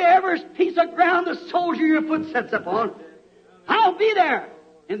give you every piece of ground the soles of your foot sets upon. I'll be there.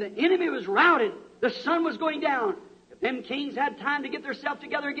 And the enemy was routed. The sun was going down. If them kings had time to get themselves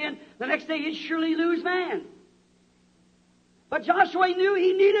together again, the next day he'd surely lose man. But Joshua knew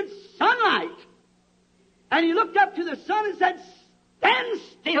he needed sunlight. And he looked up to the sun and said, "Stand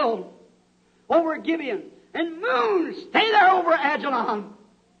still over Gibeon, and moon, stay there over Ajalon."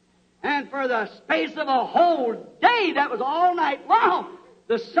 And for the space of a whole day, that was all night long,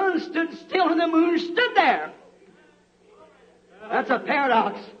 the sun stood still and the moon stood there. That's a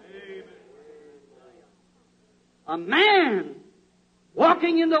paradox. A man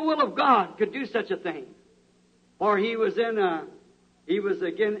walking in the will of God could do such a thing. For he was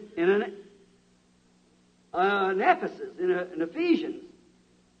again in Ephesus, in Ephesians,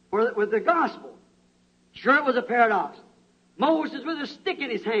 with the gospel. Sure, it was a paradox. Moses with a stick in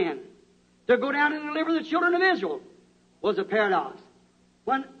his hand to go down and deliver the children of Israel was a paradox.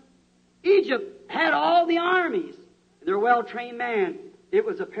 When Egypt had all the armies, and their well-trained man, it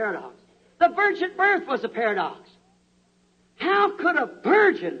was a paradox. The virgin birth was a paradox. How could a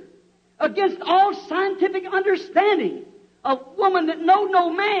virgin, against all scientific understanding, a woman that knowed no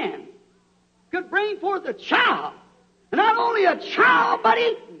man, could bring forth a child? And not only a child, but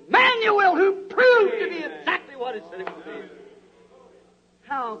Emmanuel, who proved to be exactly what it said it would be.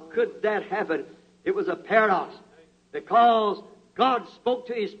 How could that happen? It was a paradox, because God spoke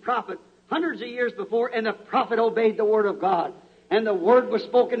to His prophet hundreds of years before, and the prophet obeyed the Word of God. And the Word was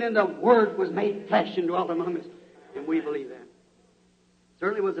spoken, and the Word was made flesh and dwelt among us. And we believe that.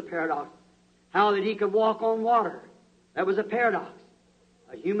 Certainly was a paradox. How that He could walk on water. That was a paradox.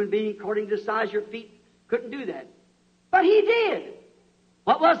 A human being, according to the size of your feet, couldn't do that. But He did.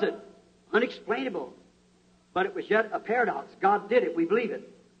 What was it? Unexplainable. But it was yet a paradox. God did it. We believe it.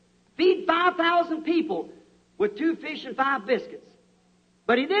 Feed 5,000 people with 2 fish and 5 biscuits.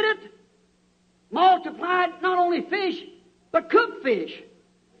 But He did it. Multiplied not only fish, but cooked fish.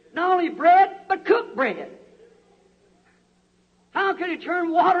 Not only bread, but cooked bread. How could He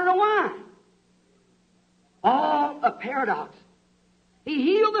turn water to wine? All a paradox. He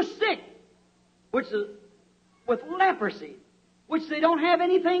healed the sick, which is with leprosy, which they don't have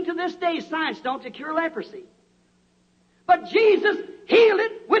anything to this day, science don't, to cure leprosy. But Jesus healed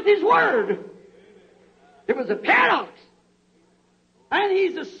it with His Word. It was a paradox. And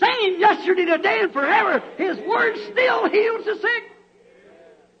He's the same yesterday, today, and forever. His Word still heals the sick.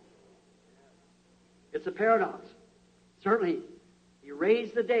 It's a paradox. Certainly, He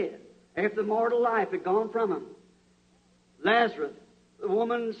raised the dead after mortal life had gone from him. Lazarus, the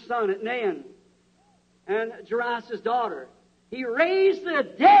woman's son at Nain, and Jairus' daughter. He raised the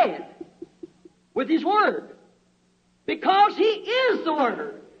dead with His Word, because He is the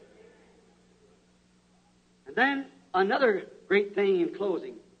Word. And then another great thing in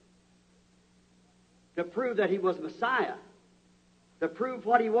closing, to prove that he was Messiah. To prove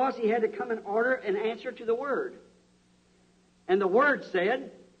what he was, he had to come in order and answer to the Word. And the Word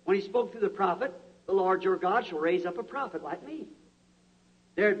said, when he spoke through the prophet, the Lord your God shall raise up a prophet like me.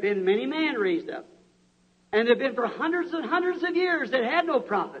 There had been many men raised up. And there had been for hundreds and hundreds of years that had no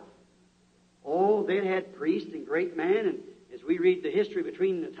prophet. Oh, they had priests and great men. And as we read the history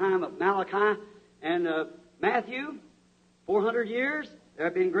between the time of Malachi and Matthew, 400 years, there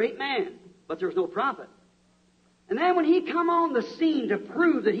had been great men. But there was no prophet. And then when he come on the scene to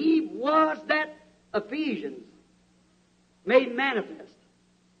prove that he was that Ephesians made manifest,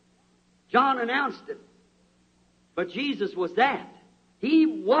 John announced it. But Jesus was that. He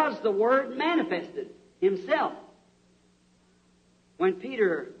was the Word manifested himself. When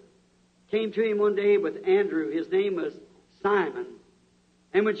Peter came to him one day with Andrew, his name was Simon.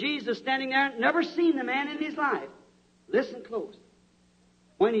 And when Jesus standing there, never seen the man in his life. Listen close.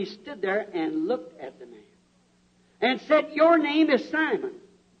 When he stood there and looked at the man and said, your name is Simon,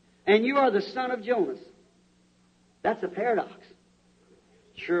 and you are the son of Jonas. That's a paradox.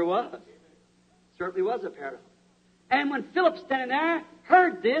 Sure was. Certainly was a paradox. And when Philip standing there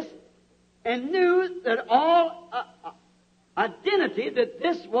heard this and knew that all identity that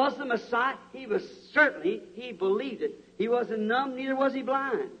this was the Messiah, he believed it. He wasn't numb, neither was he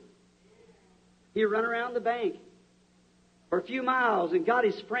blind. He ran around the bank for a few miles and got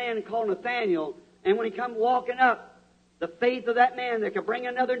his friend called Nathaniel. And when he come walking up, the faith of that man that could bring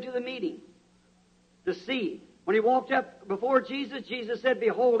another into the meeting to see. When he walked up before Jesus, Jesus said,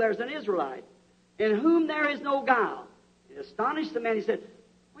 behold, there's an Israelite in whom there is no guile. It astonished the man. He said,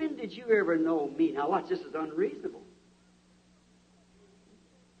 when did you ever know me? Now watch, this is unreasonable.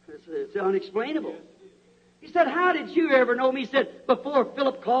 It's unexplainable. He said, how did you ever know me? He said, before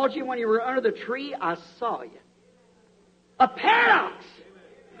Philip called you when you were under the tree, I saw you. A paradox.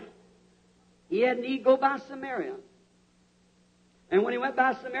 He had need to go by Samaria. And when he went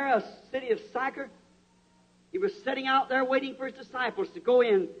by Samaria, a city of Sychar, he was sitting out there waiting for his disciples to go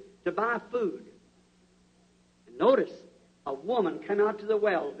in to buy food. And notice, a woman came out to the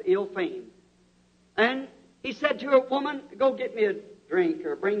well of ill fame. And he said to her, woman, go get me a drink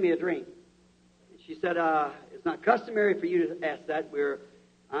or bring me a drink. And she said, it's not customary for you to ask that.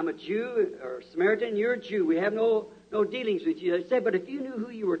 I'm a Jew or Samaritan, you're a Jew. We have no dealings with you. He said, but if you knew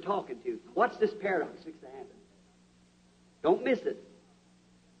who you were talking to, watch this paradox fix to happen. Don't miss it.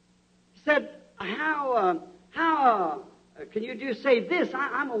 He said, how can you just say this?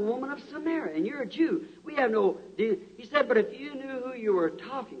 I'm a woman of Samaria, and you're a Jew. We have no deal. He said, but if you knew who you were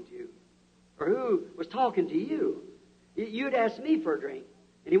talking to, or who was talking to you, you'd ask me for a drink.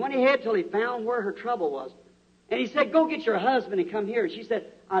 And he went ahead till he found where her trouble was. And he said, go get your husband and come here. And she said,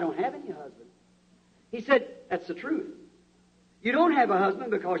 I don't have any husband. He said, that's the truth. You don't have a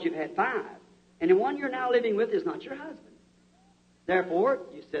husband because you've had 5. And the one you're now living with is not your husband. Therefore,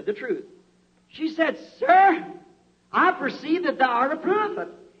 you said the truth. She said, sir, I perceive that thou art a prophet.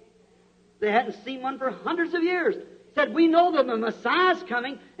 They hadn't seen one for hundreds of years. Said, we know that the Messiah's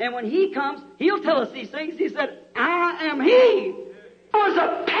coming, and when he comes, he'll tell us these things. He said, I am he. It was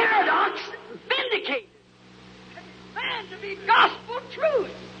a paradox vindicated. Man, to be gospel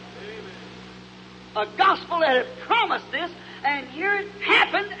truth. A gospel that had promised this, and here it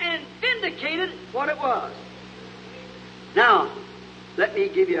happened and vindicated what it was. Now, let me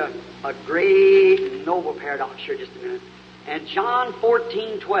give you a great, noble paradox here just a minute. And John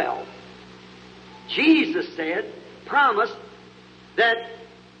 14:12, Jesus said, promised that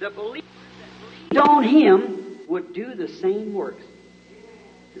the believers that believed on Him would do the same works.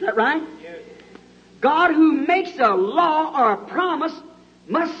 Is that right? Yes. God who makes a law or a promise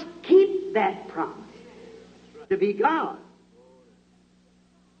must keep that promise to be God.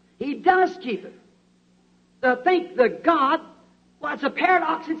 He does keep it. To think the God, well, it's a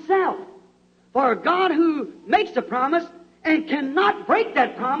paradox itself. For a God who makes a promise and cannot break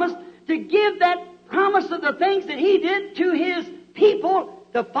that promise, to give that promise of the things that He did to His people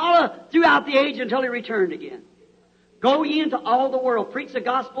to follow throughout the age until He returned again. Go ye into all the world, preach the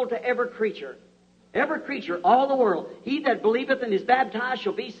gospel to every creature. Every creature, all the world. He that believeth and is baptized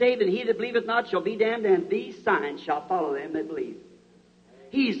shall be saved, and he that believeth not shall be damned, and these signs shall follow them that believe.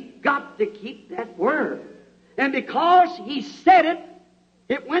 He's got to keep that word. And because He said it,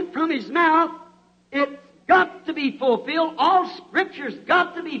 it went from His mouth, it's got to be fulfilled. All Scripture's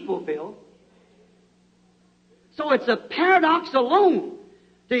got to be fulfilled. So it's a paradox alone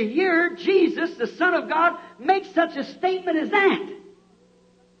to hear Jesus, the Son of God, make such a statement as that.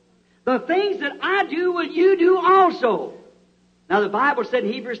 The things that I do will you do also. Now the Bible said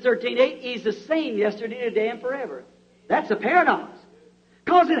in Hebrews 13:8, He's the same yesterday, today, and forever. That's a paradox.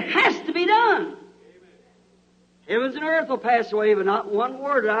 Because it has to be done. Heavens and earth will pass away, but not one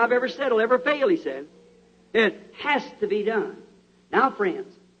word that I've ever said will ever fail, He said. It has to be done. Now, friends,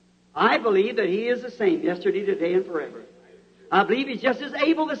 I believe that He is the same yesterday, today, and forever. I believe He's just as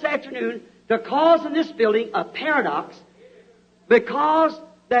able this afternoon to cause in this building a paradox, because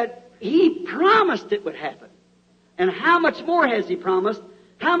that He promised it would happen. And how much more has He promised?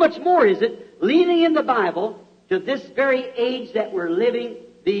 How much more is it, leaning in the Bible to this very age that we're living,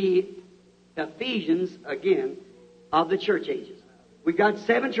 the Ephesians, again, of the church ages. We've got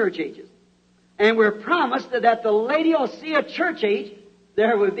 7 church ages. And we're promised that at the Laodicea church age,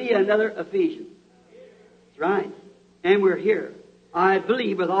 there would be another Ephesians. That's right. And we're here. I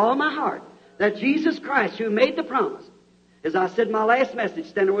believe with all my heart that Jesus Christ, who made the promise, as I said in my last message,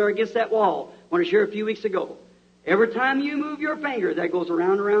 standing over against that wall when I was here a few weeks ago, every time you move your finger, that goes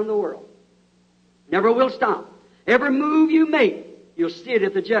around and around the world. Never will stop. Every move you make, you'll see it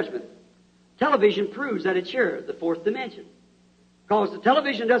at the judgment. Television proves that it's here, the 4th dimension. Because the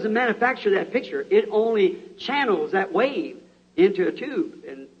television doesn't manufacture that picture. It only channels that wave into a tube,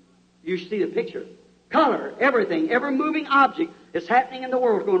 and you see the picture. Color, everything, every moving object that's happening in the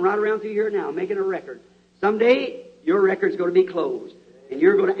world going right around through here now, making a record. Someday, your record's going to be closed, and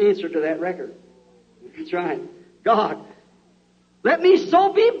you're going to answer to that record. That's right. God, let me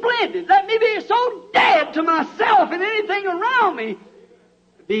so be blended. Let me be so dead to myself and anything around me.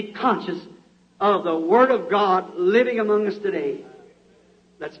 Be conscious of the Word of God living among us today.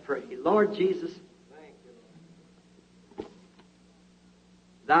 Let's pray. Lord Jesus,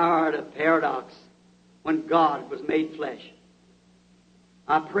 Thou art a paradox when God was made flesh.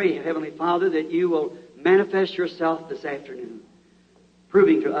 I pray, Heavenly Father, that You will manifest Yourself this afternoon,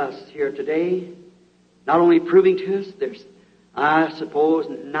 proving to us here today, not only proving to us, there's, I suppose,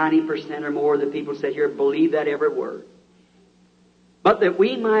 90% or more of the people sit here believe that every word, but that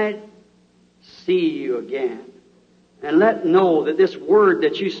we might see You again and let know that this word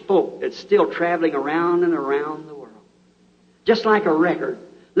that You spoke, it's still traveling around and around the world. Just like a record.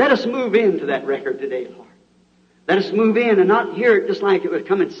 Let us move into that record today, Lord. Let us move in and not hear it just like it was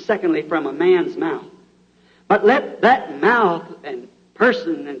coming secondly from a man's mouth. But let that mouth and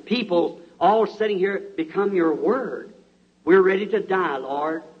person and people all sitting here become Your word. We're ready to die,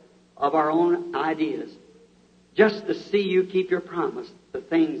 Lord, of our own ideas, just to see You keep Your promise. The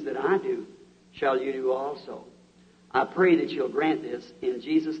things that I do shall You do also. I pray that You'll grant this in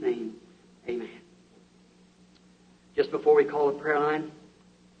Jesus' name. Amen. Just before we call the prayer line,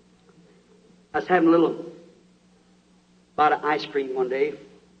 I was having a little bite of ice cream one day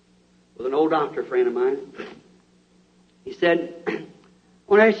with an old doctor friend of mine. He said, I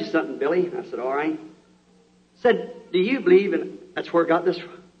want to ask you something, Billy. I said, all right. He said, do you believe in, that's where I got this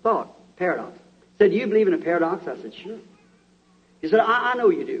thought, paradox. He said, do you believe in a paradox? I said, sure. He said, I know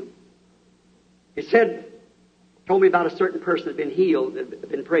you do. He said, told me about a certain person that had been healed, that had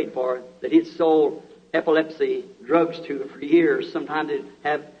been prayed for, that he'd sold epilepsy drugs to for years. Sometimes they'd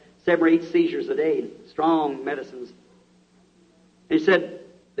have 7 or 8 seizures a day, strong medicines. And he said,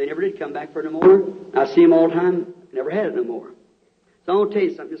 they never did come back for it no more. I see them all the time, never had it no more. So I want to tell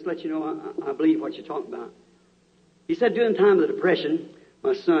you something, just to let you know I believe what you're talking about. He said during the time of the Depression,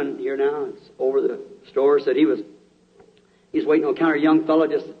 my son here now, it's over the store, said he's waiting on the counter. A young fellow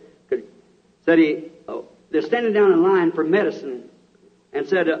said they're standing down in line for medicine, and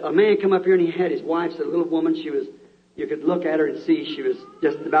said a man come up here and he had his wife, said a little woman, you could look at her and see she was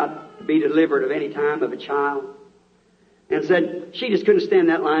just about to be delivered of any time of a child. And said she just couldn't stand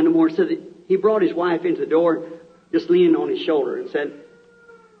that line no more. Said that he brought his wife into the door, just leaning on his shoulder, and said,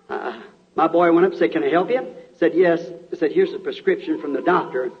 my boy went up and said, can I help you? Said, yes. Said, here's a prescription from the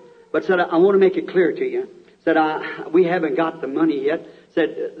doctor. But said, I want to make it clear to you. Said, we haven't got the money yet.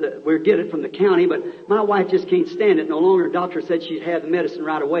 Said, we'll get it from the county, but my wife just can't stand it no longer. The doctor said she'd have the medicine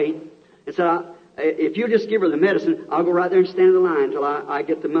right away. And said, if you just give her the medicine, I'll go right there and stand in the line until I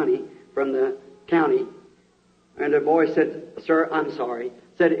get the money from the county. And the boy said, sir, I'm sorry.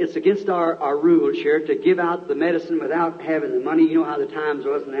 Said, it's against our rules here to give out the medicine without having the money. You know how the times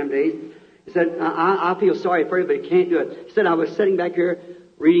was in them days. He said, I feel sorry for you, but you can't do it. He said, I was sitting back here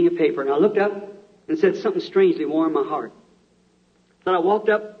reading a paper, and I looked up and said, something strangely warmed my heart. So I walked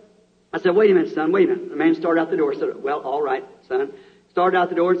up. I said, wait a minute, son, wait a minute. The man started out the door. I said, well, all right, son. Started out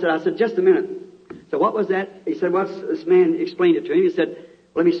the door and said, I said, just a minute. So what was that? He said, well, this man explained it to him. He said,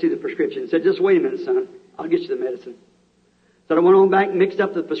 let me see the prescription. He said, just wait a minute, son. I'll get you the medicine. So I went on back and mixed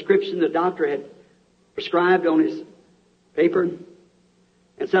up the prescription the doctor had prescribed on his paper.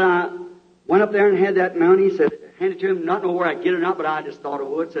 And said, I went up there and had that money. He said, handed it to him, not know where I'd get it or not, but I just thought it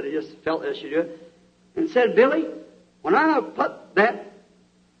would, said I just felt I should do it. And said, Billy, when I put that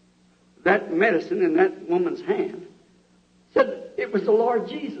medicine in that woman's hand, said it was the Lord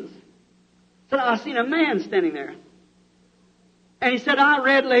Jesus. Said I seen a man standing there. And he said, I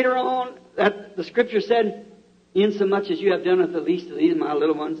read later on that the Scripture said, insomuch as you have done it the least of these, my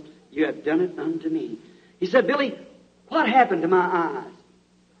little ones, you have done it unto me. He said, Billy, what happened to my eyes?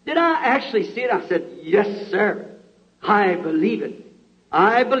 Did I actually see it? I said, yes, sir. I believe it.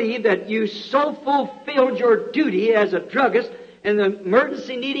 I believe that you so fulfilled your duty as a druggist and the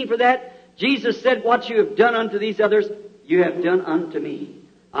emergency needing for that. Jesus said, what you have done unto these others, you have done unto me.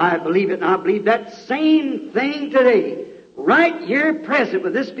 I believe it, and I believe that same thing today, right here present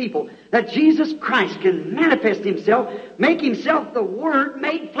with this people, that Jesus Christ can manifest Himself, make Himself the Word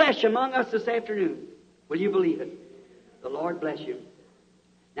made flesh among us this afternoon. Will you believe it? The Lord bless you.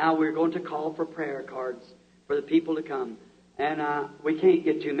 Now we're going to call for prayer cards for the people to come. And we can't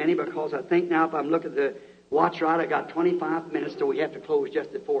get too many because I think now if I'm looking at the watch right, I got 25 minutes till we have to close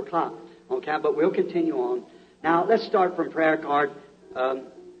just at 4 o'clock. Okay, but we'll continue on. Now let's start from prayer card.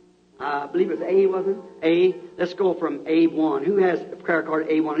 I believe it was A, wasn't it? A. Let's go from A1. Who has a prayer card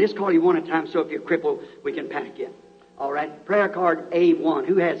A1? Let's call you one at a time so if you're crippled, we can pack you. All right. Prayer card A1.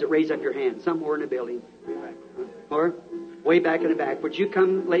 Who has it? Raise up your hand. Somewhere in the building. Or way back in the back. Would you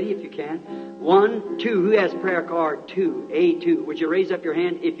come, lady, if you can? 1, 2. Who has prayer card 2? A2. Would you raise up your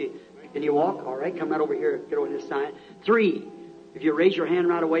hand if you... Can you walk? All right. Come right over here. Get over this side. 3. If you raise your hand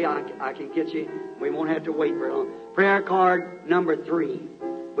right away, I can get you. We won't have to wait very long. Prayer card number 3.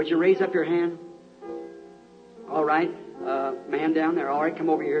 Would you raise up your hand? All right. Man down there. All right. Come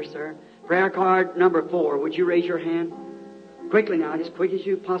over here, sir. Prayer card number 4. Would you raise your hand? Quickly now, as quick as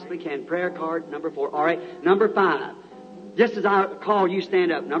you possibly can. Prayer card number 4. All right. Number 5. Just as I call, you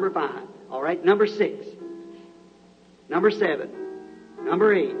stand up. Number 5. All right. Number 6. Number 7.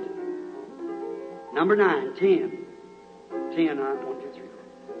 Number 8. Number 9. 10. 10. 1, 2, 3,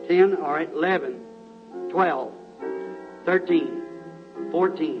 4. 10. All right. 11. 12. 13.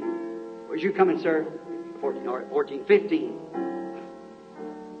 14. Where's you coming, sir? 14. All right. 14. 15.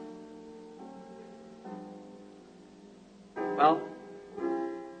 Well,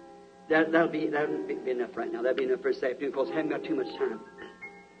 that'll be enough right now. That'll be enough for this afternoon because I haven't got too much time.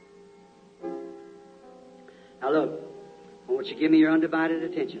 Now look, I want you to give me your undivided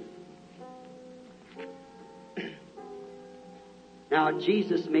attention. Now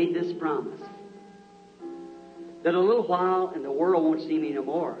Jesus made this promise that a little while and the world won't see me no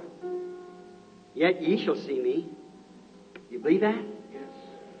more. Yet ye shall see me. You believe that? Yes.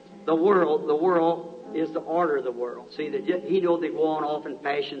 The world is the order of the world. See, He knows they go on off in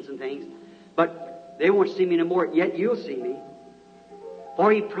fashions and things, but they won't see me no more. Yet you'll see me.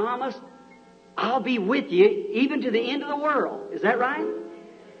 For He promised, I'll be with you even to the end of the world. Is that right?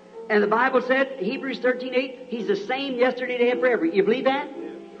 And the Bible said, Hebrews 13:8, He's the same yesterday, today, and forever. You believe that?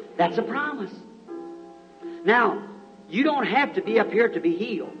 That's a promise. Now, you don't have to be up here to be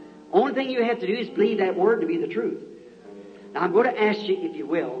healed. Only thing you have to do is believe that word to be the truth. Now, I'm going to ask you, if you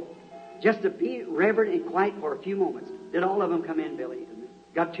will, just to be reverent and quiet for a few moments. Did all of them come in, Billy?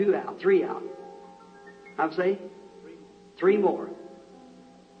 Got 2 out, 3 out. I'll say 3 more.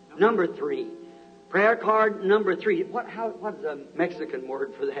 Number 3. Prayer card number 3. What's the Mexican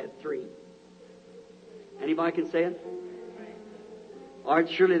word for that? 3. Anybody can say it? All right,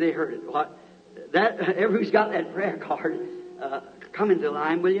 surely they heard it. What? That everybody's got that prayer card. Come into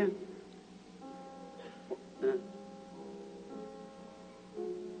line, will you?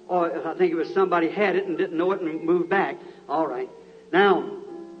 I think it was somebody had it and didn't know it and moved back. All right. Now,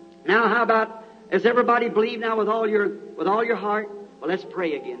 how about, does everybody believe now with all your heart? Well, let's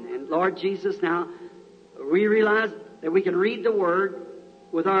pray again then. Lord Jesus, now we realize that we can read the Word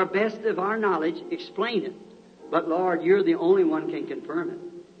with our best of our knowledge, explain it. But Lord, You're the only one can confirm it.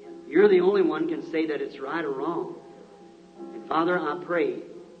 You're the only one can say that it's right or wrong. And Father, I pray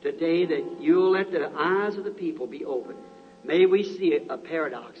today that You'll let the eyes of the people be open. May we see a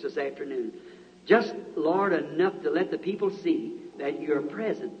paradox this afternoon. Just, Lord, enough to let the people see that You're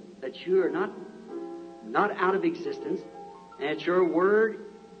present, that You're not out of existence, and that Your Word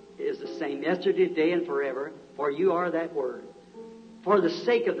is the same yesterday, today, and forever, for You are that Word. For the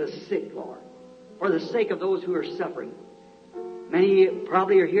sake of the sick, Lord, for the sake of those who are suffering. Many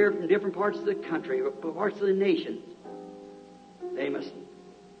probably are here from different parts of the country, or parts of the nation.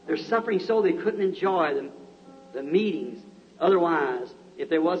 They're suffering so they couldn't enjoy the meetings. Otherwise, if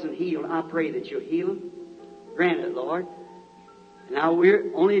they wasn't healed, I pray that You'll heal them. Grant it, Lord. Now,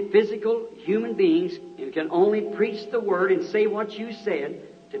 we're only physical human beings and can only preach the Word and say what You said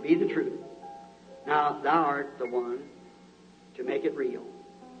to be the truth. Now, thou art the one to make it real.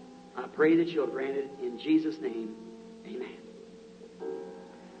 I pray that you'll grant it in Jesus' name. Amen.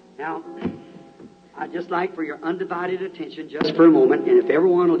 Now, I'd just like for your undivided attention just for a moment, and if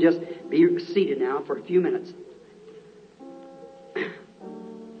everyone will just be seated now for a few minutes.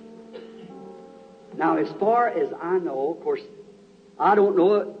 Now, as far as I know, of course, I don't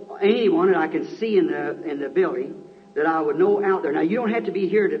know anyone that I can see in the building that I would know out there. Now, you don't have to be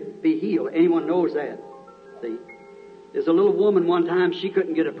here to be healed. Anyone knows that. See? There's a little woman one time, she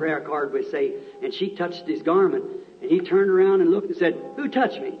couldn't get a prayer card, we say, and she touched his garment, and he turned around and looked and said, "Who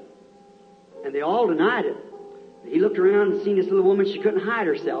touched me?" And they all denied it. He looked around and seen this little woman, she couldn't hide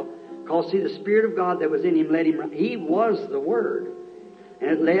herself, because, see, the Spirit of God that was in him led him. He was the Word.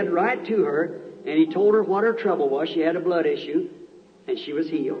 And it led right to her, and he told her what her trouble was. She had a blood issue, and she was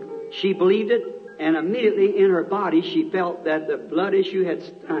healed. She believed it, and immediately in her body she felt that the blood issue had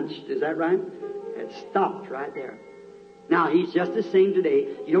stanched. Is that right? Had stopped right there. Now, he's just the same today.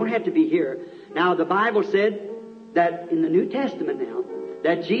 You don't have to be here. Now, the Bible said that in the New Testament now,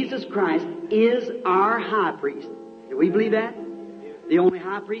 that Jesus Christ is our high priest. Do we believe that? The only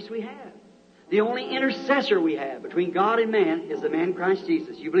high priest we have. The only intercessor we have between God and man is the man Christ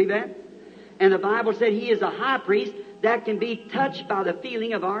Jesus. You believe that? And the Bible said he is a high priest that can be touched by the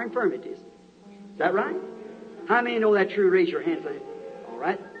feeling of our infirmities. Is that right? How many know that true? Raise your hand. All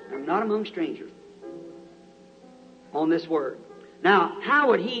right. I'm not among strangers on this word. Now, how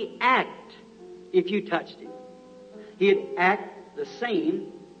would he act if you touched him? He'd act the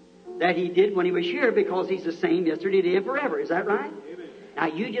same that he did when he was here, because he's the same yesterday, today, and forever. Is that right? Amen. Now,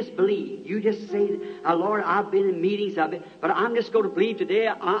 you just believe. You just say, "Lord, I've been in meetings, but I'm just going to believe today.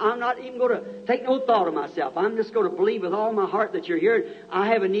 I'm not even going to take no thought of myself. I'm just going to believe with all my heart that you're here. I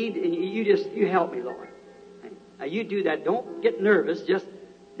have a need, and you help me, Lord." Now, you do that. Don't get nervous. Just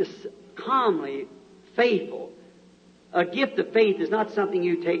calmly, faithful. A gift of faith is not something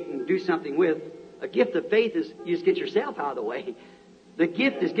you take and do something with. A gift of faith is you just get yourself out of the way. The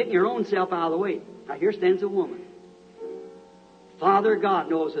gift is getting your own self out of the way. Now, here stands a woman. Father God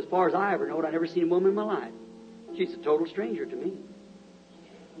knows, as far as I ever know it, I've never seen a woman in my life. She's a total stranger to me.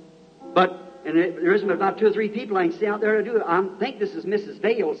 And there isn't about 2 or 3 people I can see out there to do it. I think this is Mrs.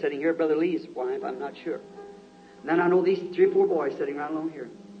 Vale sitting here, Brother Lee's wife. I'm not sure. And then I know these 3 or 4 boys sitting right along here.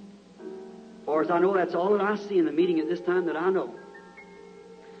 As far as I know, that's all that I see in the meeting at this time that I know.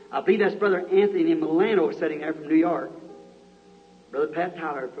 I believe that's Brother Anthony Milano sitting there from New York. Brother Pat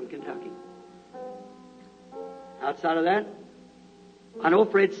Tyler from Kentucky. Outside of that, I know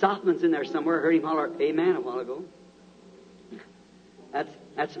Fred Softman's in there somewhere. I heard him holler "Amen" a while ago.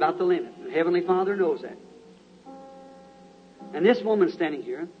 That's about the limit. The Heavenly Father knows that. And this woman's standing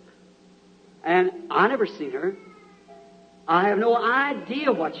here, and I never seen her. I have no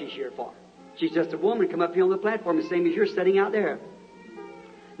idea what she's here for. She's just a woman come up here on the platform, the same as you're sitting out there.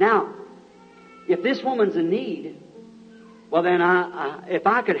 Now, if this woman's in need, well then, if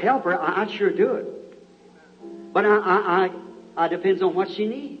I could help her, I'd sure do it. But I depends on what she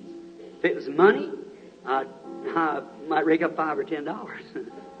needs. If it was money, I might rig up $5 or $10.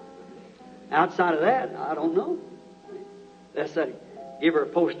 Outside of that, I don't know. Let's give her a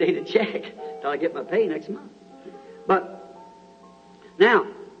post-dated check till I get my pay next month. But now,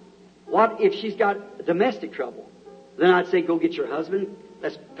 what if she's got domestic trouble? Then I'd say, go get your husband.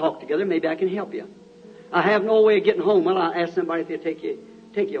 Let's talk together. Maybe I can help you. I have no way of getting home. Well, I'll ask somebody if they'll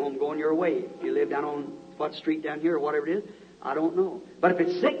take you home going your way. If you live down on what street down here or whatever it is, I don't know. But if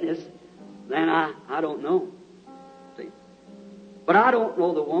it's sickness, then I don't know. See? But I don't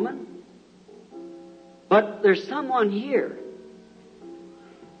know the woman. But there's someone here.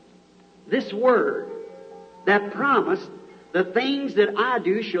 This word that promised, the things that I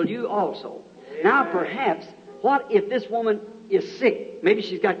do shall you also. Amen. Now perhaps, what if this woman is sick? Maybe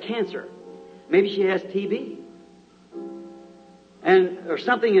she's got cancer. Maybe she has TB. Or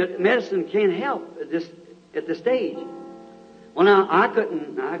something that medicine can't help at this stage. Well, now,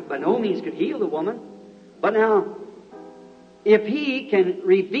 I by no means could heal the woman. But now, if he can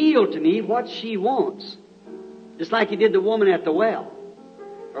reveal to me what she wants, just like he did the woman at the well,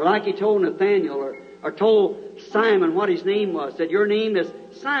 or like he told Nathaniel, or told Simon what his name was, said, "Your name is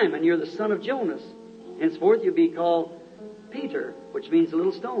Simon, you're the son of Jonas. Henceforth you'll be called Peter," which means a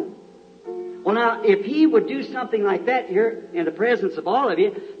little stone. Well, now, if he would do something like that here in the presence of all of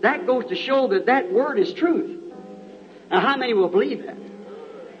you, that goes to show that that word is truth. Now, how many will believe that?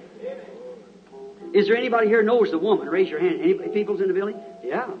 Is there anybody here who knows the woman? Raise your hand. Any people's in the building?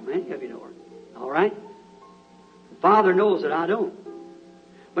 Yeah, many of you know her. All right? The Father knows that I don't.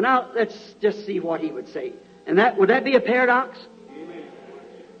 But now, let's just see what he would say. And would that be a paradox?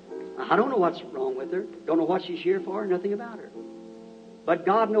 I don't know what's wrong with her. Don't know what she's here for. Nothing about her. But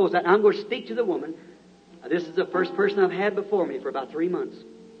God knows that. I'm going to speak to the woman. This is the first person I've had before me for about 3 months.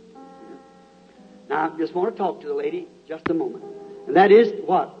 Now, I just want to talk to the lady just a moment. And that is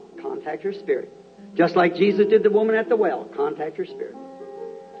what? Contact her spirit. Just like Jesus did the woman at the well. Contact her spirit.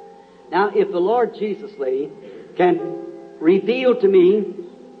 Now, if the Lord Jesus, lady, can reveal to me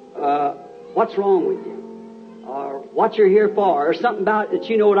what's wrong with you, or what you're here for, or something about that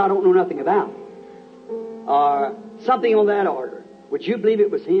you know what I don't know nothing about, or something on that order, would you believe it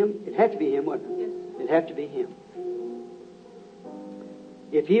was Him? It'd have to be Him, wouldn't it? Yes. It'd have to be Him.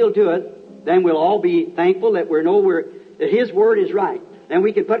 If He'll do it, then we'll all be thankful that that His Word is right. Then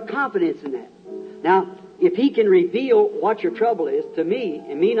we can put confidence in that. Now, if He can reveal what your trouble is to me,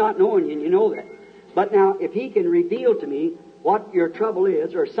 and me not knowing you, and you know that. But now, if He can reveal to me what your trouble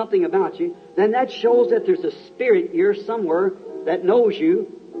is, or something about you, then that shows that there's a spirit here somewhere that knows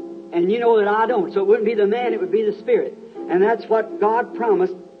you, and you know that I don't. So it wouldn't be the man, it would be the spirit. And that's what God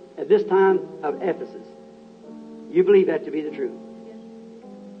promised at this time of Ephesus. You believe that to be the truth?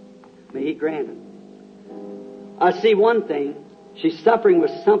 May He grant it. I see one thing. She's suffering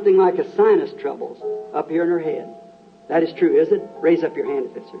with something like a sinus troubles up here in her head. That is true, is it? Raise up your hand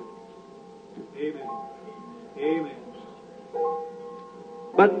if it's true. Amen. Amen.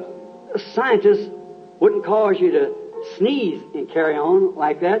 But scientists wouldn't cause you to sneeze and carry on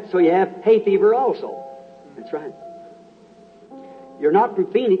like that, so you have hay fever also. That's right. You're not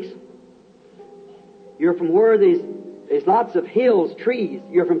from Phoenix. You're from where there's lots of hills, trees.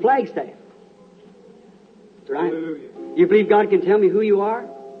 You're from Flagstaff. That's right. Hallelujah. You believe God can tell me who you are?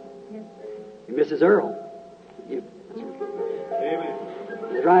 Yes. You're Mrs. Earl. That's right. Amen.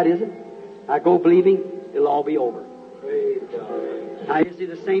 That's right, is it? I go believing it'll all be over. Praise God. Now, is He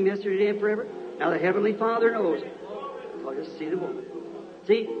the same yesterday and forever? Now, the Heavenly Father knows it. I'll just see the woman.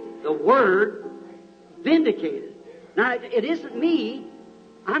 See, the Word vindicated. Now, it isn't me.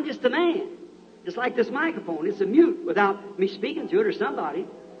 I'm just a man. Just like this microphone. It's a mute without me speaking to it or somebody.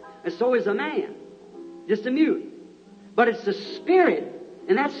 And so is a man. Just a mute. But it's the Spirit.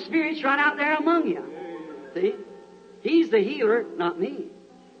 And that Spirit's right out there among you. See? He's the healer, not me.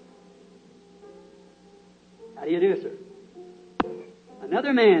 How do you do, sir?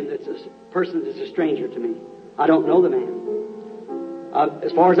 Another man that's a person that's a stranger to me. I don't know the man.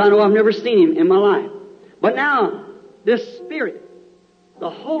 As far as I know, I've never seen him in my life. But now, this Spirit, the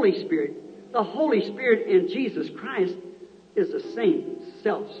Holy Spirit in Jesus Christ is the same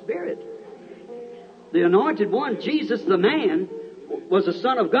self-Spirit. The anointed one, Jesus the man, was the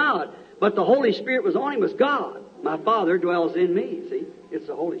Son of God. But the Holy Spirit was on him as God. My Father dwells in me. See? It's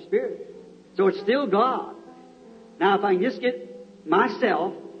the Holy Spirit. So it's still God. Now, if I can just get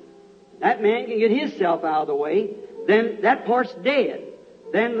myself, that man can get himself out of the way, then that part's dead.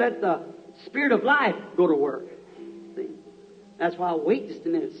 Then let the Spirit of life go to work. See? That's why I'll wait just a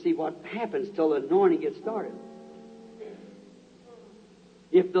minute to see what happens till the anointing gets started.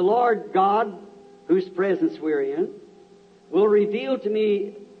 If the Lord God, whose presence we're in, will reveal to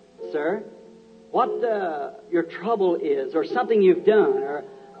me, sir, what your trouble is, or something you've done,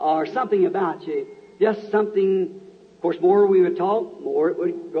 or something about you, just something. Of course, more we would talk, more it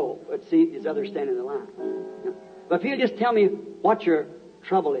would go. But see, these others stand in the line. But if you'll just tell me what your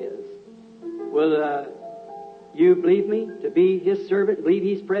trouble is, will you believe me to be His servant, believe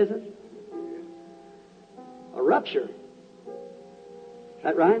He's present? A rupture. Is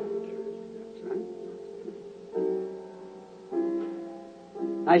that right? That's right.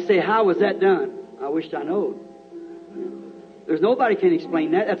 I say, how was that done? I wished I knowed. There's nobody can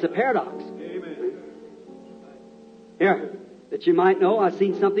explain that. That's a paradox. Here, that you might know, I've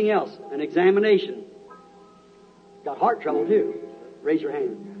seen something else. An examination. Got heart trouble, too. Raise your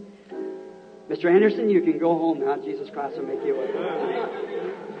hand. Mr. Anderson, you can go home now. Jesus Christ will make you well.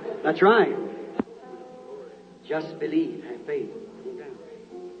 That's right. Just believe. Have faith.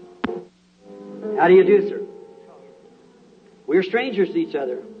 How do you do, sir? We're strangers to each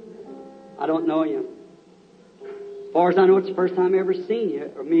other. I don't know you. As far as I know, it's the first time I've ever seen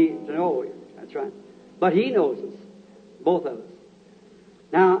you, or me to know you. That's right. But He knows us. Both of us.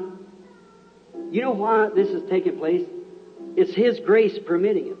 Now, you know why this is taking place? It's His grace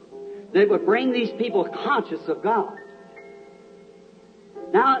permitting it. That it would bring these people conscious of God.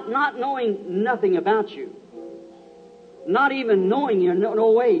 Now, not knowing nothing about you. Not even knowing you,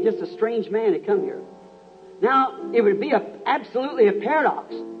 no way. Just a strange man had come here. Now, it would be absolutely a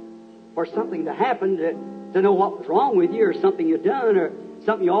paradox for something to happen to know what was wrong with you, or something you've done, or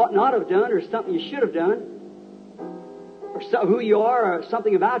something you ought not have done, or something you should have done. Or who you are, or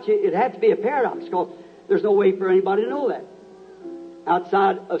something about you. It'd have to be a paradox, because there's no way for anybody to know that.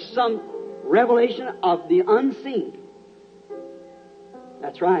 outside of some revelation of the unseen.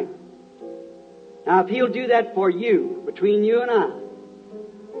 That's right. Now, if He'll do that for you, between you and I,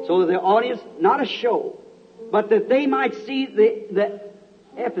 so that the audience, not a show, but that they might see the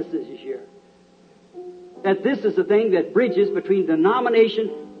Ephesus is here. That this is the thing that bridges between denomination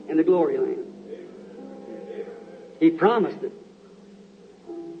and the glory land. He promised it.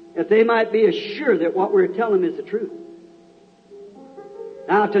 That they might be assured that what we're telling them is the truth.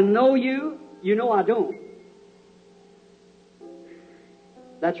 Now, to know you, you know I don't.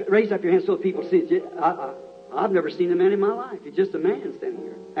 Raise up your hands so people see it. I've never seen a man in my life. He's just a man standing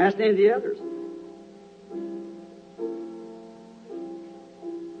here. Ask any of the others.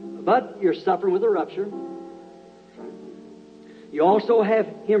 But you're suffering with a rupture. That's right. You also have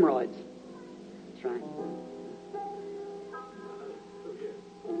hemorrhoids. That's right.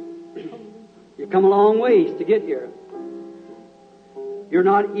 You've come a long ways to get here. You're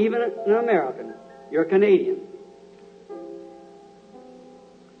not even an American. You're a Canadian.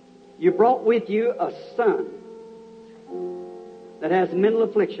 You brought with you a son that has mental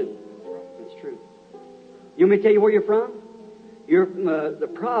affliction. That's true. You want me to tell you where you're from? You're from the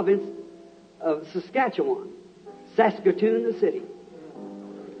province of Saskatchewan, Saskatoon, the city.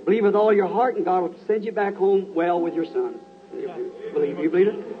 Believe with all your heart, and God will send you back home well with your son. You believe? You believe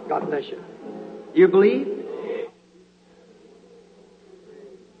it? God bless you. You believe?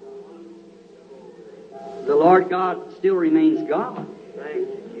 The Lord God still remains God.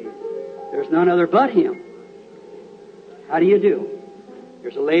 There's none other but Him. How do you do?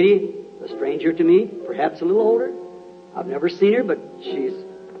 There's a lady, a stranger to me, perhaps a little older. I've never seen her, but she's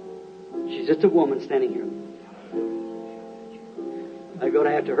just a woman standing here. I'm going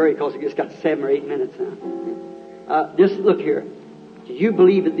to have to hurry because we just got 7 or 8 minutes now. Just look here. Do you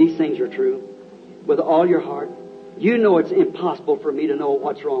believe that these things are true with all your heart? You know it's impossible for me to know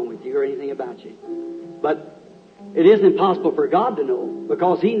what's wrong with you or anything about you. But it isn't impossible for God to know,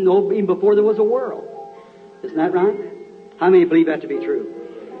 because He knew even before there was a world. Isn't that right? How many believe that to be true?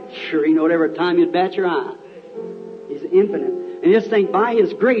 Sure, He knows every time you'd bat your eye. He's infinite. And just think, by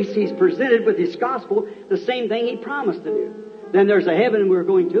His grace, He's presented with His gospel the same thing He promised to do. Then there's a heaven, and we're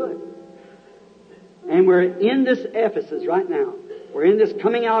going to it. And we're in this Ephesus right now. We're in this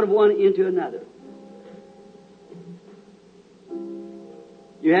coming out of one into another.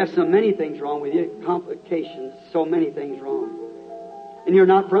 You have so many things wrong with you, complications, so many things wrong. And you're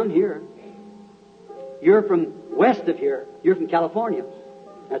not from here. You're from west of here. You're from California.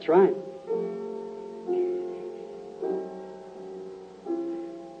 That's right.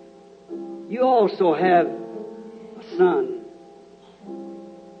 You also have a son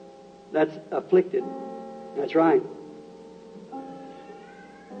that's afflicted. That's right.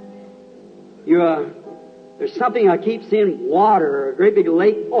 There's something I keep seeing, water, a great big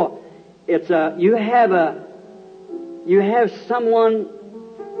lake. Oh, it's you have someone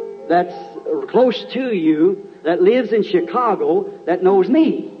that's close to you that lives in Chicago that knows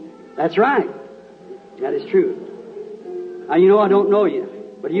me. That's right. That is true. Now, you know I don't know you,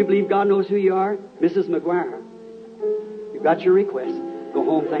 but you believe God knows who you are? Mrs. McGuire. You've got your request. Go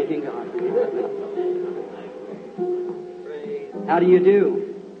home thanking God. How do you do?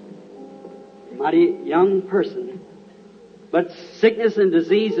 Mighty young person. But sickness and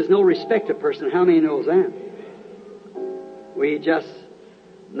disease is no respect of person. How many knows that? We just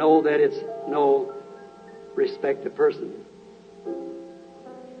know that it's no respect of person.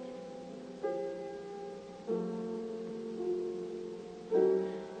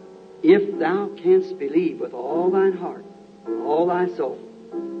 If thou canst believe with all thine heart, all thy soul,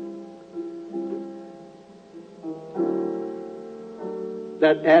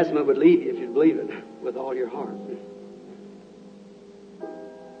 that asthma would leave you if you believe it with all your heart.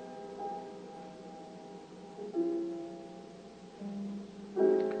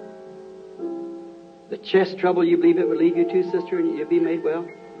 The chest trouble, you believe it would leave you too, sister, and you'd be made well?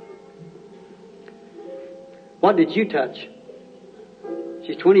 What did you touch?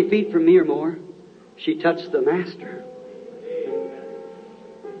 She's 20 feet from me or more. She touched the Master.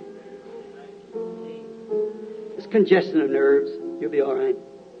 It's congestion of nerves. You'll be all right.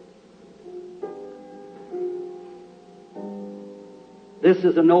 This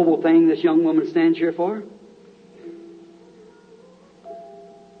is a noble thing this young woman stands here for.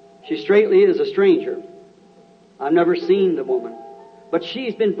 She straightly is a stranger. I've never seen the woman. But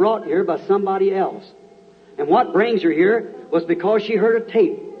she's been brought here by somebody else. And what brings her here was because she heard a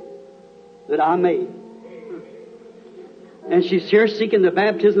tape that I made. And she's here seeking the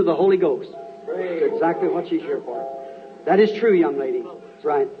baptism of the Holy Ghost. That's exactly what she's here for. That is true, young lady. That's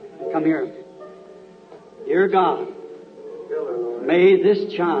right. Come here. Dear God, May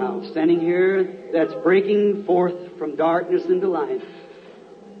this child standing here that's breaking forth from darkness into light,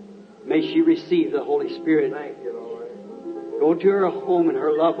 may she receive the Holy Spirit. Thank you, Lord. Go to her home and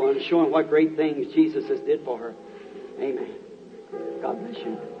her loved ones, showing what great things Jesus has did for her. Amen. God bless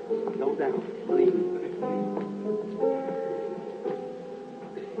you. No doubt. Believe me.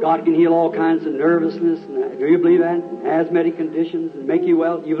 God can heal all kinds of nervousness. Do you believe that? Asthmatic conditions and make you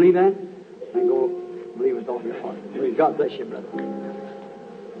well. You believe that? And go believe with all your heart. God bless you, brother.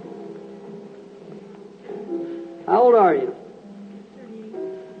 How old are you?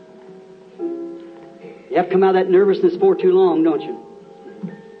 You have to come out of that nervousness for too long, don't you?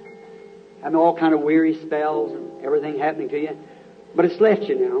 Having all kind of weary spells and everything happening to you. But it's left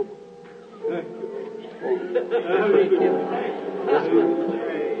you now.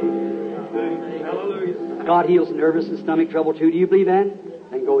 God heals nervous and stomach trouble too. Do you believe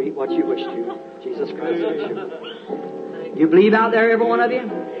that? Then go eat what you wish to. Jesus Christ bless you. You believe out there, every one of you?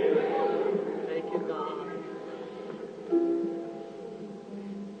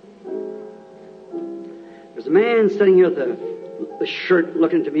 There's a man sitting here with the shirt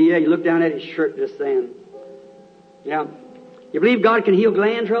looking to me. Yeah, you look down at his shirt just then. Yeah. You believe God can heal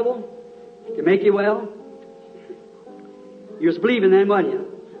gland trouble? Can make you well? You was believing then, wasn't you?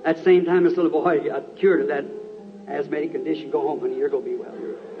 At the same time, this little boy got cured of that asthmatic condition. Go home, honey. You're going to be well.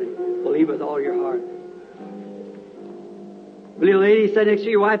 Believe with all your heart. The little lady said next to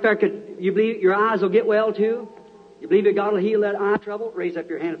your wife, you believe your eyes will get well too? You believe that God will heal that eye trouble? Raise up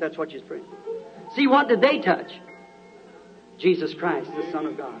your hand if that's what you're praying. See, what did they touch? Jesus Christ, the Son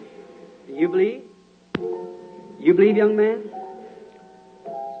of God. Do you believe? You believe, young man?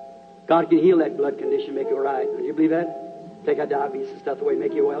 God can heal that blood condition, make it right. Do you believe that? Take out diabetes and stuff away,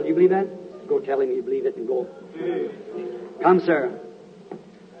 make you well. Do you believe that? Go tell him you believe it and go. Come, sir.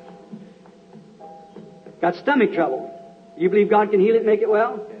 Got stomach trouble. You believe God can heal it, make it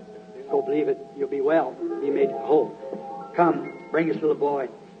well? Go believe it. You'll be well. Be made whole. Come, bring this little boy.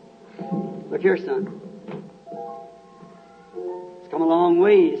 Look here, son. It's come a long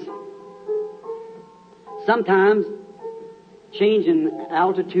ways. Sometimes changing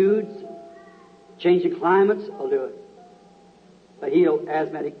altitudes, changing climates will do it. To heal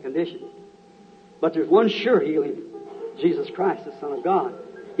asthmatic conditions. But there's one sure healing. Jesus Christ, the Son of God.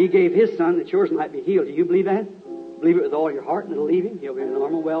 He gave His Son that yours might be healed. Do you believe that? Believe it with all your heart and it'll leave Him. He'll be a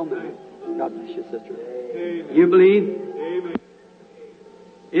normal, well man. God bless you, sister. Amen. You believe? Amen.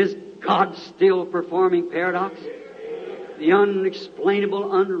 Is God still performing paradox? The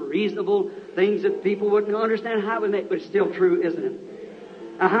unexplainable, unreasonable things that people wouldn't understand how it would make, but it's still true, isn't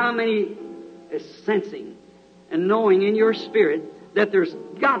it? Now, how many is sensing and knowing in your spirit that there's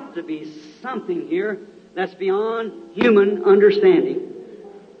got to be something here that's beyond human understanding?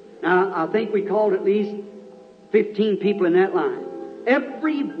 Now, I think we called at least 15 people in that line.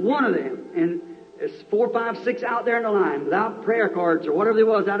 Every one of them, and there's 4, 5, 6 out there in the line without prayer cards or whatever there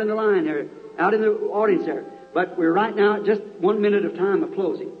was out in the line there, out in the audience there. But we're right now at just 1 minute of time of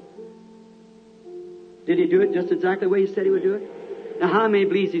closing. Did He do it just exactly the way He said He would do it? Now, how many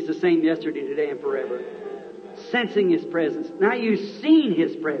believes He's the same yesterday, today, and forever? Sensing His presence. Now you've seen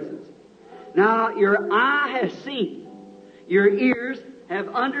His presence. Now your eye has seen. Your ears have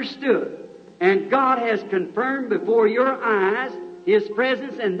understood. And God has confirmed before your eyes His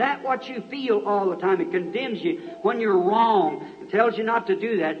presence, and that what you feel all the time. It condemns you when you're wrong and tells you not to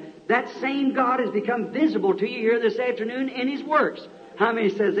do that. That same God has become visible to you here this afternoon in His works. How many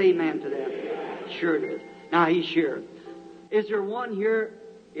says amen to that? Sure it is. Now He's sure. Is there one here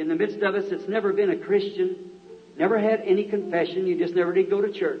in the midst of us that's never been a Christian, never had any confession, you just never did go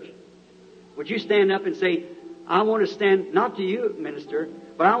to church? Would you stand up and say, I want to stand, not to you, minister,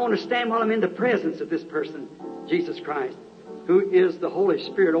 but I want to stand while I'm in the presence of this person, Jesus Christ, who is the Holy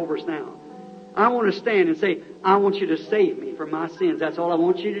Spirit over us now. I want to stand and say, I want you to save me from my sins. That's all I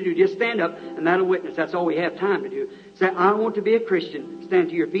want you to do. Just stand up and that'll witness. That's all we have time to do. Say, I want to be a Christian. Stand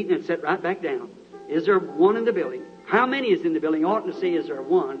to your feet and then sit right back down. Is there one in the building? How many is in the building? I oughtn't to say, is there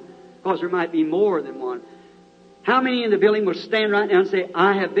one? Because there might be more than one. How many in the building will stand right now and say,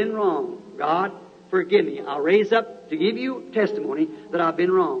 I have been wrong. God, forgive me. I'll raise up to give you testimony that I've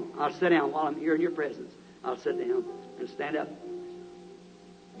been wrong. I'll sit down while I'm here in your presence. I'll sit down and stand up.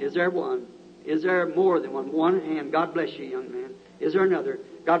 Is there one? Is there more than one? One hand. God bless you, young man. Is there another?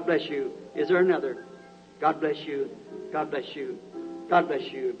 God bless you. Is there another? God bless you. God bless you. God bless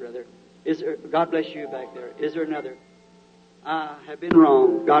you, brother. Is there? God bless you back there. Is there another? I have been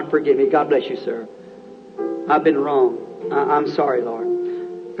wrong. God forgive me. God bless you, sir. I've been wrong. I'm sorry,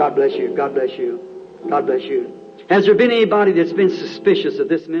 Lord. God bless you. God bless you. God bless you. Has there been anybody that's been suspicious of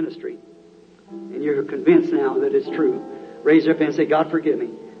this ministry? And you're convinced now that it's true. Raise up and say, God, forgive me.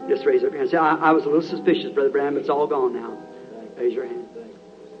 Just raise up your hand and say, I was a little suspicious, Brother Branham. It's all gone now. Raise your hand.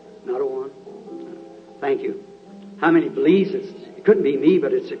 Not a one. Thank you. How many believes it couldn't be me,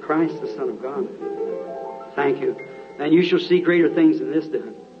 but it's Christ, the Son of God. Thank you. And you shall see greater things than this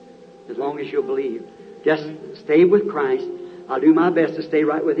done, as long as you'll believe. Just stay with Christ. I'll do my best to stay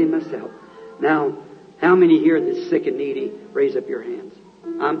right with Him myself. Now, how many here that's sick and needy? Raise up your hands.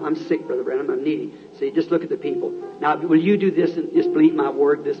 I'm sick, Brother Branham. I'm needy. See, just look at the people. Now, will you do this and just believe my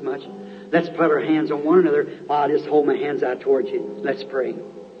word this much? Let's put our hands on one another while I just hold my hands out towards you. Let's pray.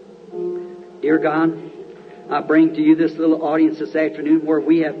 Dear God, I bring to you this little audience this afternoon where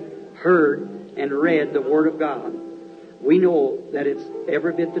we have heard and read the Word of God. We know that it's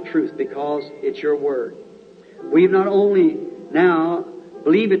every bit the truth because it's your Word. We not only now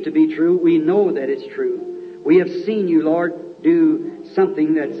believe it to be true, we know that it's true. We have seen you, Lord, do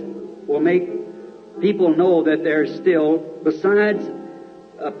something that will make people know that there's still, besides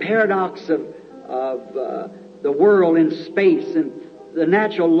a paradox of the world in space and the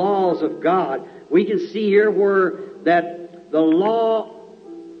natural laws of God, we can see here where that the law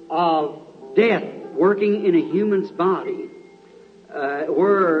of death working in a human's body,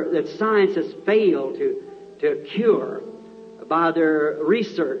 where that science has failed to cure by their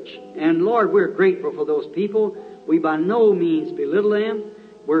research. And Lord, we're grateful for those people. We by no means belittle them.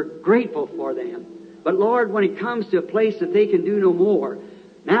 We're grateful for them. But Lord, when it comes to a place that they can do no more,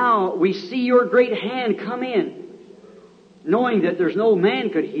 now we see your great hand come in, knowing that there's no man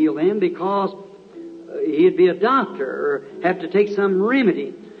could heal them because he'd be a doctor or have to take some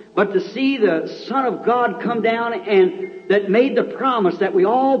remedy. But to see the Son of God come down and that made the promise that we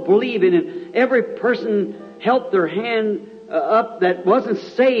all believe in, and every person helped their hand up that wasn't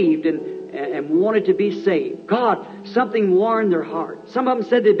saved and wanted to be saved. God, something warned their heart. Some of them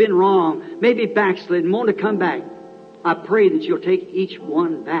said they'd been wrong, maybe backslid and want to come back. I pray that you'll take each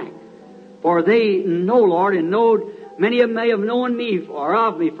one back. For they know, Lord, and know, many of them may have known me or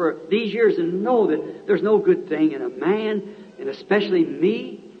of me for these years and know that there's no good thing in a man, and especially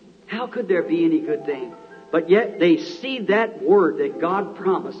me. How could there be any good thing? But yet they see that word that God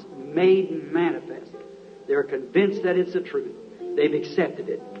promised made manifest. They're convinced that it's the truth. They've accepted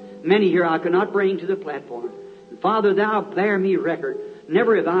it. Many here I could not bring to the platform. And Father, Thou bear me record.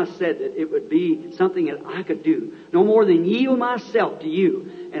 Never have I said that it would be something that I could do. No more than yield myself to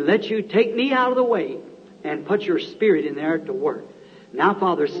you and let you take me out of the way and put your Spirit in there to work. Now,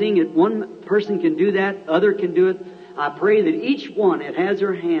 Father, seeing that one person can do that, other can do it, I pray that each one that has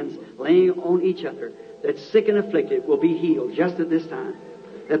their hands laying on each other, that's sick and afflicted, will be healed just at this time.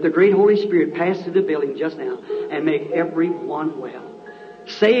 That the great Holy Spirit pass through the building just now and make everyone well.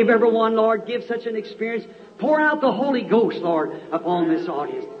 Save everyone, Lord. Give such an experience. Pour out the Holy Ghost, Lord, upon this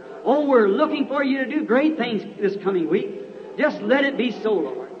audience. Oh, we're looking for you to do great things this coming week. Just let it be so,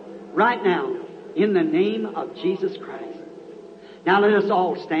 Lord. Right now, in the name of Jesus Christ. Now let us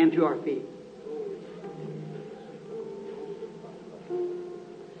all stand to our feet.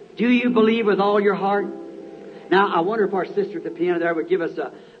 Do you believe with all your heart? Now, I wonder if our sister at the piano there would give us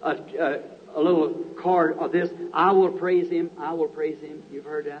a little card of this. I will praise Him. I will praise Him. You've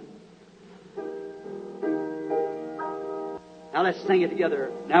heard that? Now let's sing it together.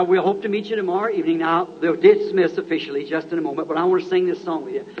 Now we'll hope to meet you tomorrow evening. Now they'll dismiss officially just in a moment, but I want to sing this song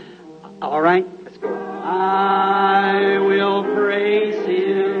with you. All right? Let's go. I will praise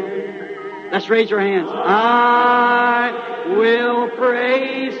Him. Let's raise your hands. I will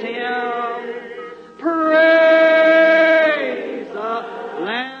praise Him. Praise the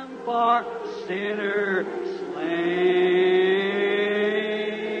Lamb for sinners slain.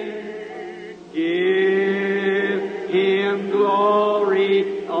 Give Him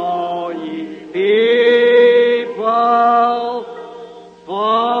glory, all ye people,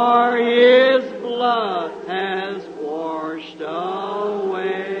 for His blood has washed away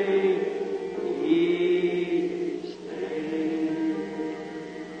each stain.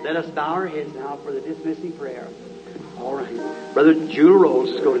 Let us bow our heads now for the dismissing prayer. All right. Brother Jewel Rose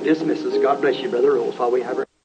is going to dismiss us. God bless you, Brother Rose, while we have her.